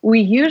 we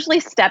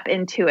usually step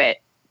into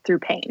it through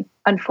pain,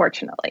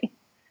 unfortunately.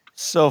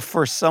 So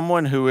for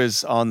someone who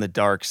is on the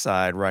dark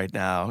side right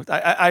now,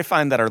 I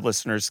find that our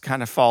listeners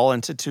kind of fall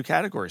into two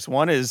categories.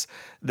 One is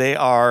they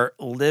are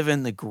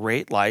living the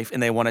great life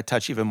and they want to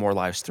touch even more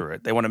lives through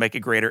it. They want to make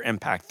a greater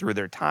impact through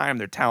their time,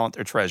 their talent,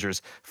 their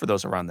treasures for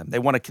those around them. They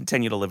want to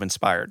continue to live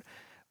inspired,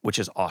 which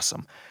is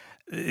awesome.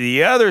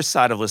 The other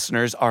side of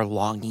listeners are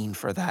longing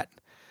for that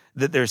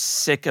they're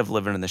sick of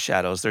living in the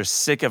shadows. They're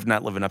sick of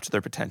not living up to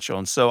their potential.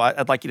 And so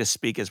I'd like you to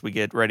speak as we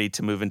get ready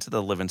to move into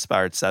the Live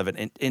Inspired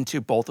 7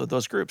 into both of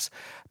those groups.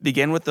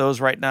 Begin with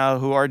those right now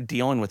who are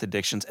dealing with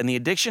addictions. And the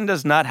addiction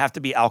does not have to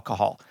be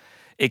alcohol.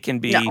 It can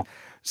be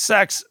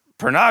sex,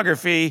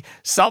 pornography,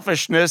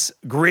 selfishness,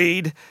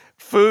 greed,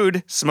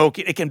 food,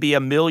 smoking. It can be a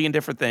million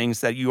different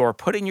things that you are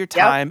putting your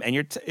time and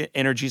your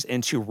energies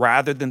into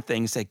rather than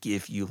things that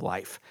give you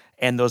life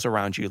and those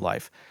around you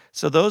life.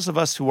 So those of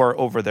us who are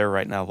over there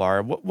right now,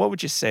 Laura, what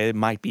would you say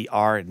might be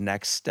our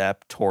next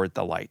step toward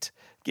the light?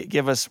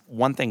 Give us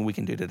one thing we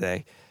can do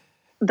today.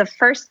 The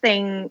first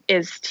thing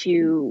is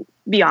to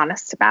be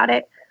honest about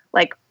it.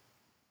 Like,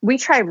 we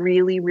try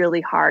really,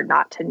 really hard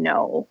not to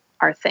know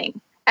our thing.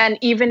 And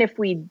even if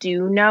we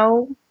do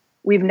know,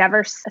 we've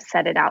never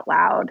said it out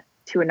loud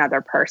to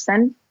another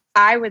person.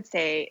 I would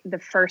say the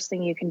first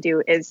thing you can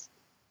do is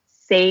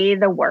say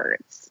the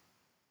words.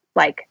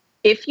 Like,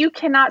 if you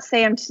cannot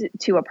say them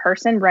to a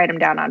person, write them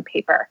down on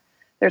paper.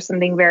 There's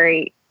something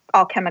very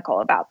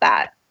alchemical about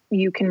that.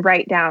 You can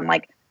write down,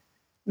 like,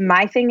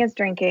 my thing is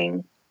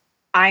drinking.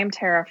 I am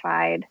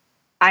terrified.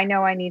 I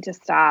know I need to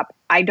stop.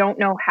 I don't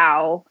know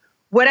how.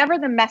 Whatever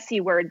the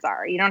messy words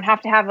are. You don't have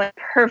to have a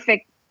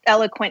perfect,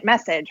 eloquent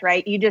message,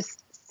 right? You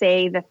just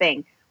say the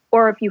thing.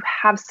 Or if you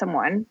have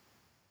someone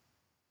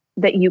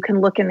that you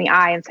can look in the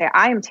eye and say,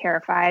 I am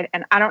terrified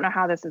and I don't know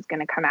how this is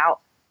going to come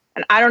out.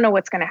 And I don't know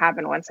what's going to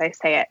happen once I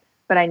say it,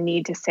 but I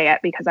need to say it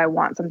because I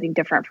want something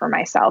different for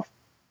myself.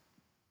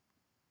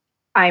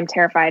 I am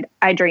terrified.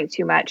 I drink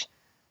too much.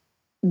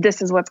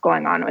 This is what's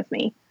going on with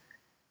me.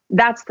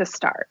 That's the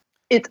start.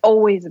 It's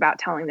always about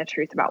telling the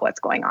truth about what's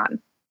going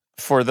on.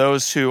 For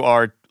those who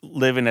are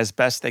living as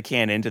best they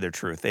can into their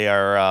truth, they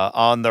are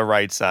on the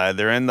right side.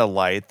 They're in the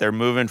light. They're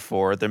moving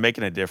forward. They're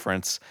making a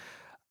difference.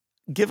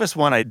 Give us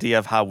one idea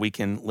of how we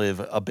can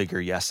live a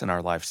bigger yes in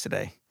our lives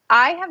today.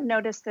 I have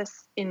noticed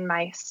this in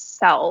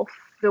myself,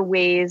 the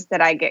ways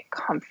that I get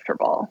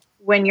comfortable.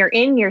 When you're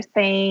in your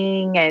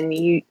thing and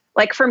you,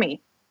 like for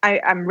me,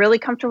 I'm really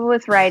comfortable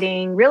with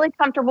writing, really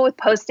comfortable with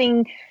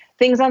posting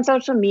things on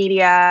social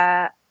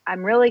media.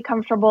 I'm really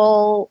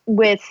comfortable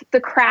with the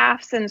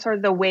crafts and sort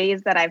of the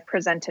ways that I've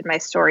presented my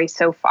story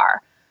so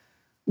far.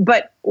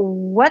 But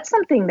what's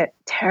something that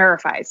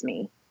terrifies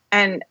me?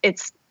 And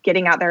it's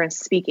getting out there and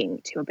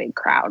speaking to a big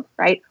crowd,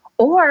 right?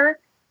 Or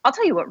I'll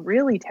tell you what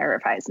really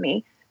terrifies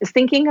me is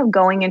thinking of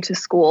going into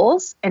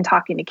schools and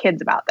talking to kids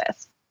about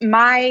this.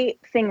 My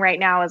thing right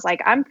now is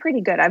like, I'm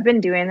pretty good. I've been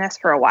doing this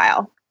for a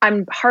while.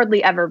 I'm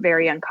hardly ever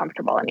very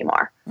uncomfortable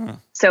anymore.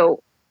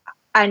 So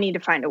I need to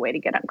find a way to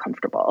get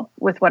uncomfortable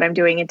with what I'm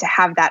doing and to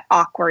have that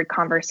awkward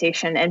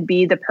conversation and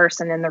be the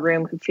person in the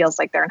room who feels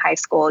like they're in high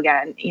school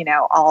again, you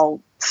know, all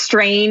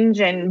strange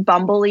and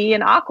bumbly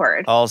and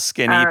awkward. All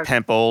skinny,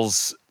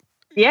 pimples,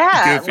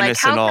 yeah, goofiness like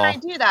how and all. can I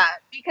do that?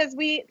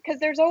 Because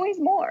there's always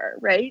more,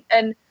 right?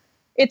 And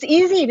it's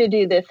easy to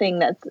do the thing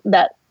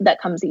that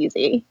comes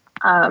easy.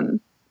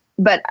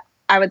 But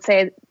I would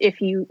say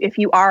if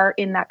you are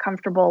in that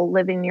comfortable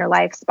living your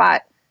life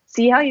spot,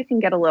 see how you can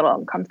get a little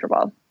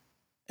uncomfortable.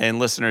 And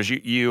listeners,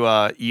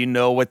 you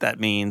know what that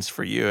means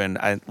for you.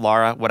 And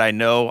Laura, what I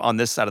know on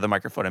this side of the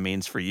microphone it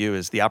means for you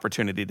is the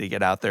opportunity to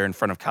get out there in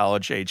front of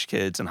college-age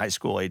kids and high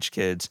school-age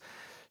kids,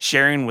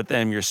 sharing with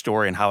them your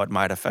story and how it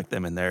might affect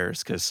them and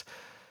theirs. Because,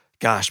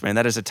 gosh, man,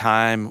 that is a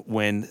time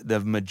when the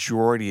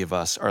majority of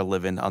us are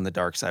living on the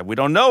dark side. We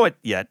don't know it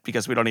yet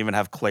because we don't even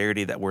have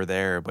clarity that we're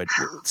there. But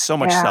so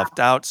much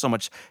self-doubt, so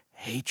much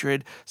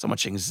hatred, so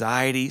much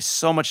anxiety,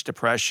 so much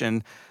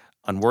depression,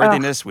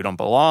 unworthiness, we don't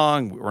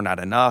belong, we're not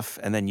enough,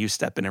 and then you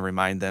step in and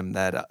remind them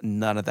that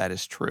none of that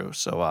is true.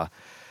 So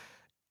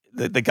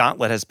The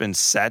gauntlet has been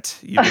set.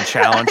 You've been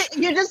challenged.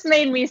 You just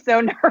made me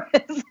so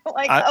nervous.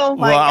 Oh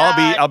my well,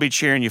 God. I'll be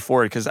cheering you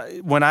forward because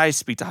when I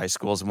speak to high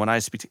schools and when I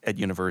speak at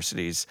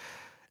universities,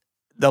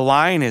 the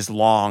line is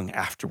long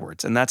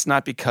afterwards. And that's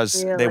not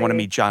because they want to Really?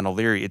 meet John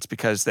O'Leary. It's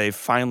because they've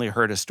finally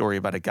heard a story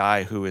about a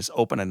guy who is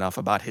open enough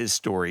about his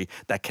story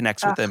that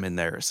connects with them in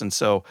theirs. And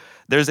so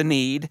there's a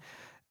need,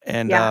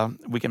 and Yeah.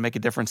 we can make a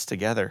difference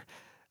together.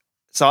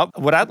 So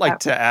what I'd like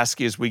to ask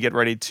you as we get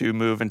ready to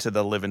move into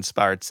the Live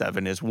Inspired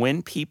 7 is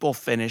when people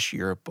finish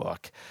your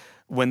book,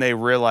 when they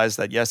realize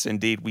that, yes,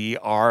 indeed, we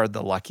are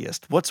the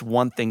luckiest, what's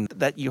one thing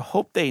that you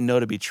hope they know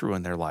to be true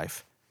in their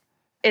life?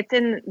 It's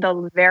in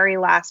the very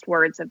last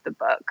words of the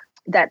book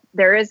that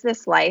there is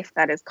this life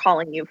that is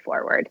calling you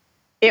forward.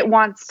 It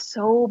wants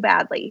so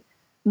badly,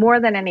 more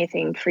than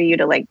anything, for you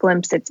to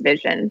glimpse its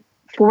vision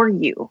for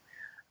you.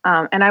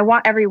 And I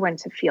want everyone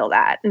to feel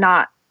that,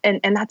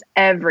 and that's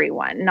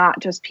everyone,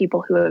 not just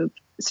people who have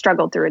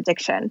struggled through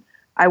addiction.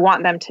 I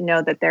want them to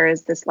know that there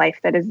is this life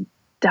that is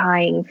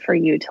dying for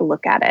you to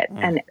look at it.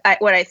 And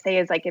what I say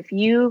is if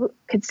you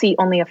could see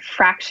only a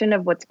fraction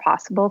of what's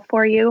possible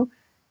for you,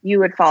 you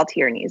would fall to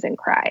your knees and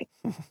cry.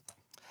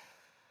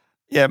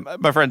 Yeah,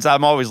 my friends,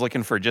 I'm always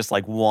looking for just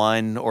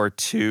one or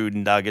two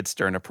nuggets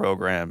during a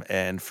program.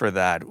 And for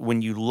that,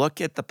 when you look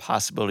at the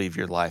possibility of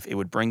your life, it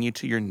would bring you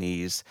to your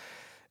knees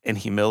in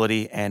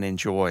humility and in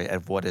joy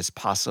at what is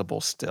possible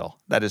still.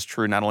 That is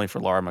true not only for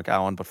Laura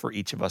McGowan, but for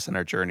each of us in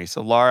our journey.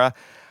 So Laura,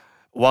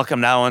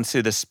 welcome now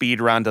into the speed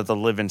round of the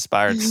Live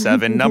Inspired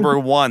 7. Number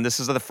 1, this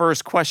is the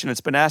first question.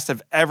 It's been asked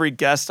of every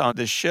guest on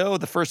this show.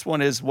 The first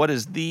one is, what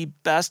is the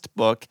best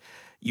book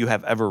you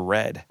have ever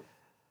read?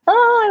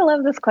 Oh, I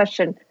love this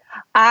question.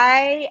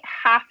 I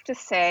have to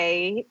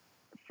say,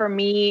 for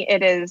me,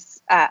 it is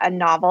a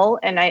novel,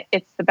 and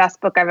it's the best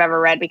book I've ever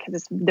read because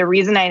it's the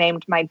reason I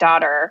named my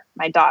daughter.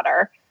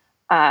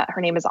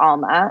 Her name is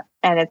Alma,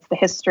 and it's The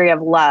History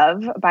of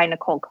Love by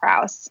Nicole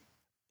Krauss.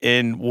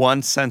 In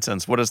one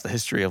sentence, what is The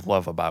History of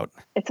Love about?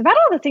 It's about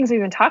all the things we've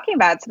been talking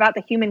about. It's about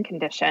the human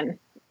condition,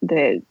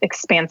 the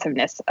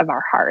expansiveness of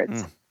our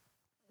hearts.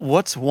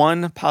 What's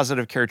one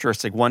positive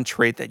characteristic, one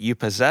trait that you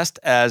possessed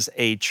as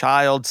a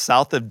child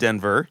south of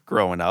Denver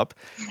growing up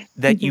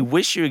that you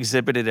wish you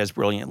exhibited as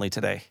brilliantly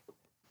today?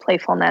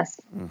 Playfulness.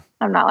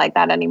 I'm not like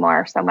that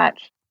anymore so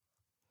much.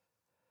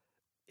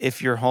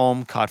 If your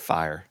home caught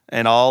fire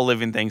and all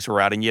living things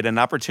were out and you had an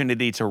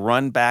opportunity to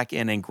run back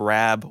in and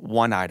grab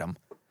one item,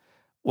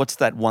 what's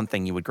that one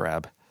thing you would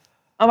grab?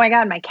 Oh my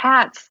God, my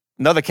cats.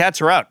 No, the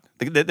cats are out.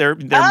 They're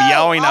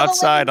meowing all the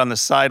outside way. on the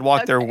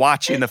sidewalk. Okay. They're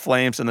watching the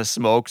flames and the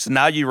smoke. So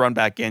now you run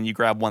back in, you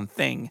grab one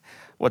thing.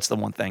 What's the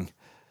one thing?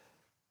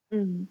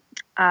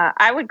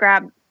 I would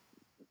grab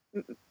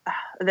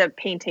the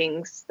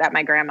paintings that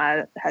my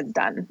grandma has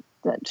done.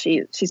 That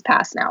she's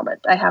passed now, but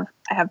I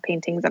have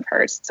paintings of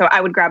hers. So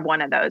I would grab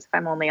one of those if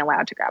I'm only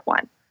allowed to grab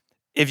one.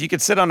 If you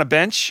could sit on a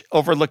bench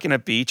overlooking a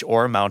beach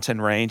or a mountain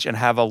range and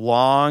have a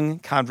long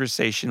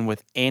conversation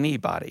with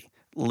anybody,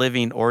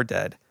 living or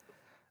dead,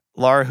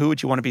 Laura, who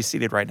would you want to be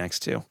seated right next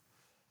to?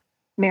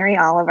 Mary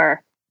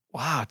Oliver.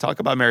 Wow, talk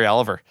about Mary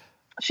Oliver.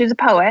 She's a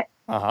poet,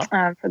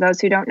 Uh-huh. for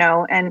those who don't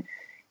know. And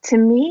to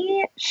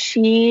me,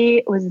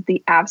 she was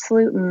the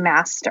absolute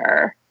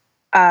master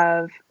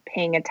of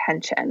paying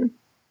attention.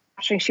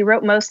 Actually, she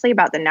wrote mostly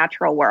about the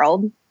natural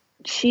world.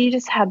 She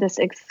just had this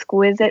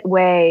exquisite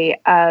way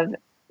of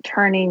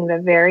turning the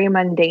very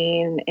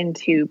mundane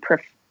into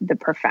the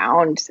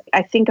profound.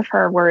 I think of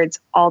her words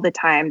all the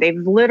time. They've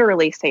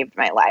literally saved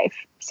my life,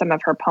 some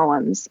of her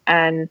poems.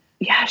 And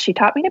yeah, she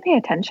taught me to pay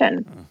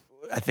attention.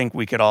 I think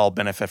we could all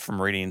benefit from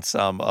reading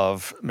some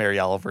of Mary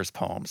Oliver's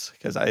poems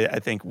because I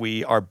think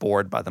we are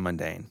bored by the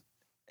mundane.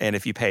 And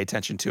if you pay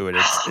attention to it,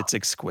 it's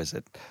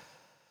exquisite.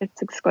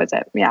 It's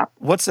exquisite. Yeah.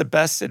 What's the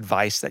best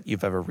advice that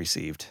you've ever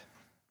received?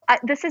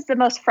 This is the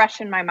most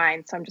fresh in my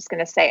mind, so I'm just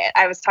going to say it.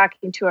 I was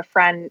talking to a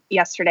friend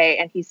yesterday,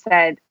 and he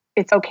said,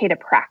 it's okay to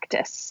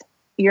practice.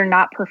 You're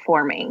not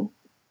performing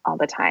all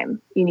the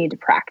time. You need to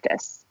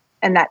practice.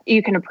 And that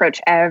you can approach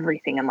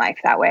everything in life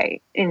that way.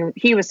 And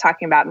he was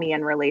talking about me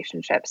in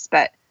relationships,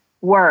 but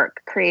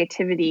work,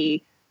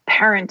 creativity,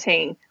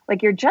 parenting,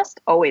 you're just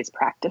always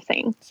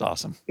practicing. It's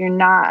awesome. You're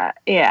not,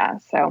 yeah.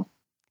 So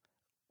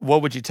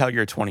What would you tell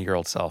your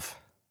 20-year-old self?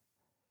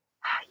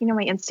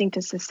 my instinct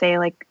is to say,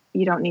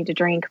 you don't need to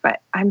drink,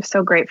 but I'm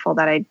so grateful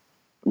that I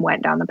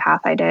went down the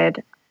path I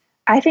did.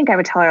 I think I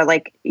would tell her,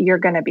 you're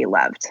going to be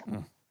loved.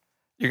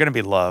 You're going to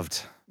be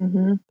loved.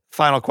 Mm-hmm.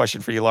 Final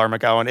question for you, Laura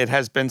McGowan. It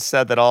has been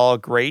said that all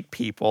great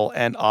people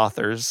and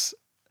authors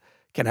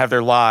can have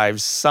their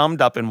lives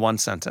summed up in one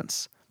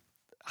sentence.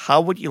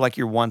 How would you like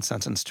your one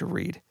sentence to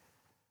read?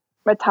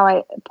 That's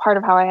part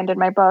of how I ended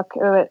my book.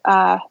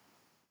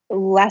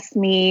 Less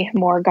me,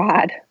 more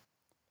God.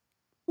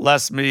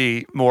 Less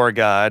me, more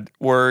God.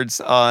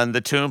 Words on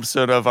the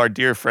tombstone of our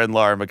dear friend,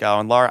 Laura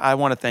McGowan. Laura, I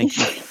want to thank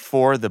you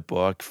for the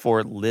book,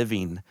 for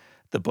living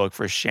the book,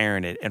 for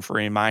sharing it, and for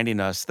reminding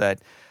us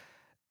that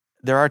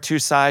there are two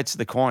sides to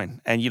the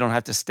coin, and you don't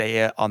have to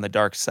stay on the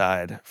dark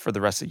side for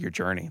the rest of your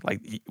journey.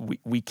 Like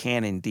we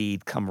can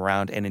indeed come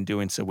around, and in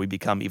doing so, we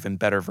become even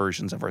better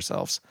versions of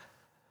ourselves.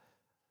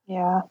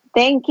 Yeah.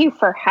 Thank you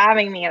for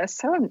having me. It was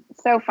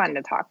so fun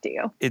to talk to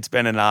you. It's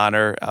been an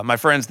honor. My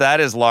friends, that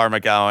is Lara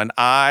McGowan.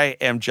 I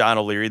am John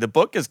O'Leary. The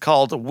book is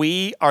called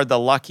We Are the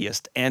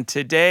Luckiest, and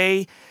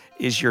today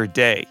is your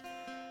day.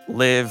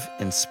 Live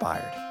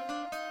inspired.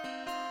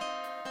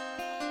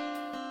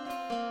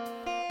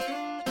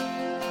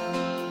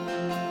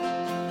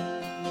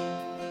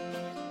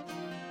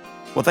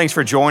 Well, thanks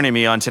for joining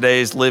me on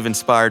today's Live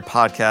Inspired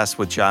podcast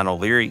with John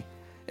O'Leary.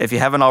 If you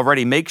haven't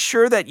already, make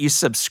sure that you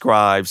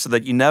subscribe so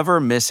that you never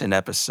miss an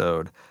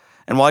episode.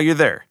 And while you're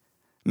there,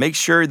 make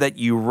sure that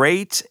you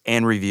rate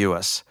and review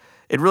us.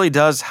 It really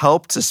does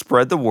help to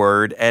spread the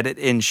word, and it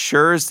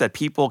ensures that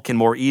people can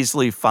more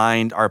easily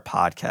find our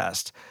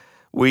podcast.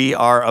 We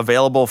are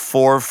available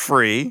for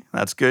free.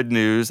 That's good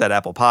news at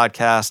Apple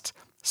Podcasts,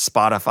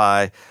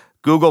 Spotify,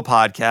 Google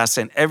Podcasts,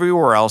 and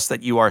everywhere else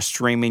that you are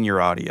streaming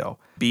your audio.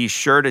 Be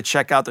sure to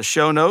check out the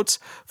show notes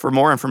for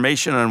more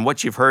information on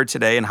what you've heard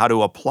today and how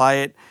to apply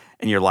it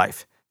in your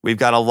life. We've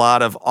got a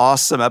lot of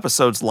awesome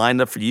episodes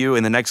lined up for you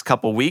in the next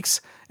couple weeks,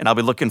 and I'll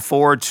be looking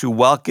forward to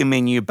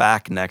welcoming you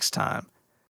back next time.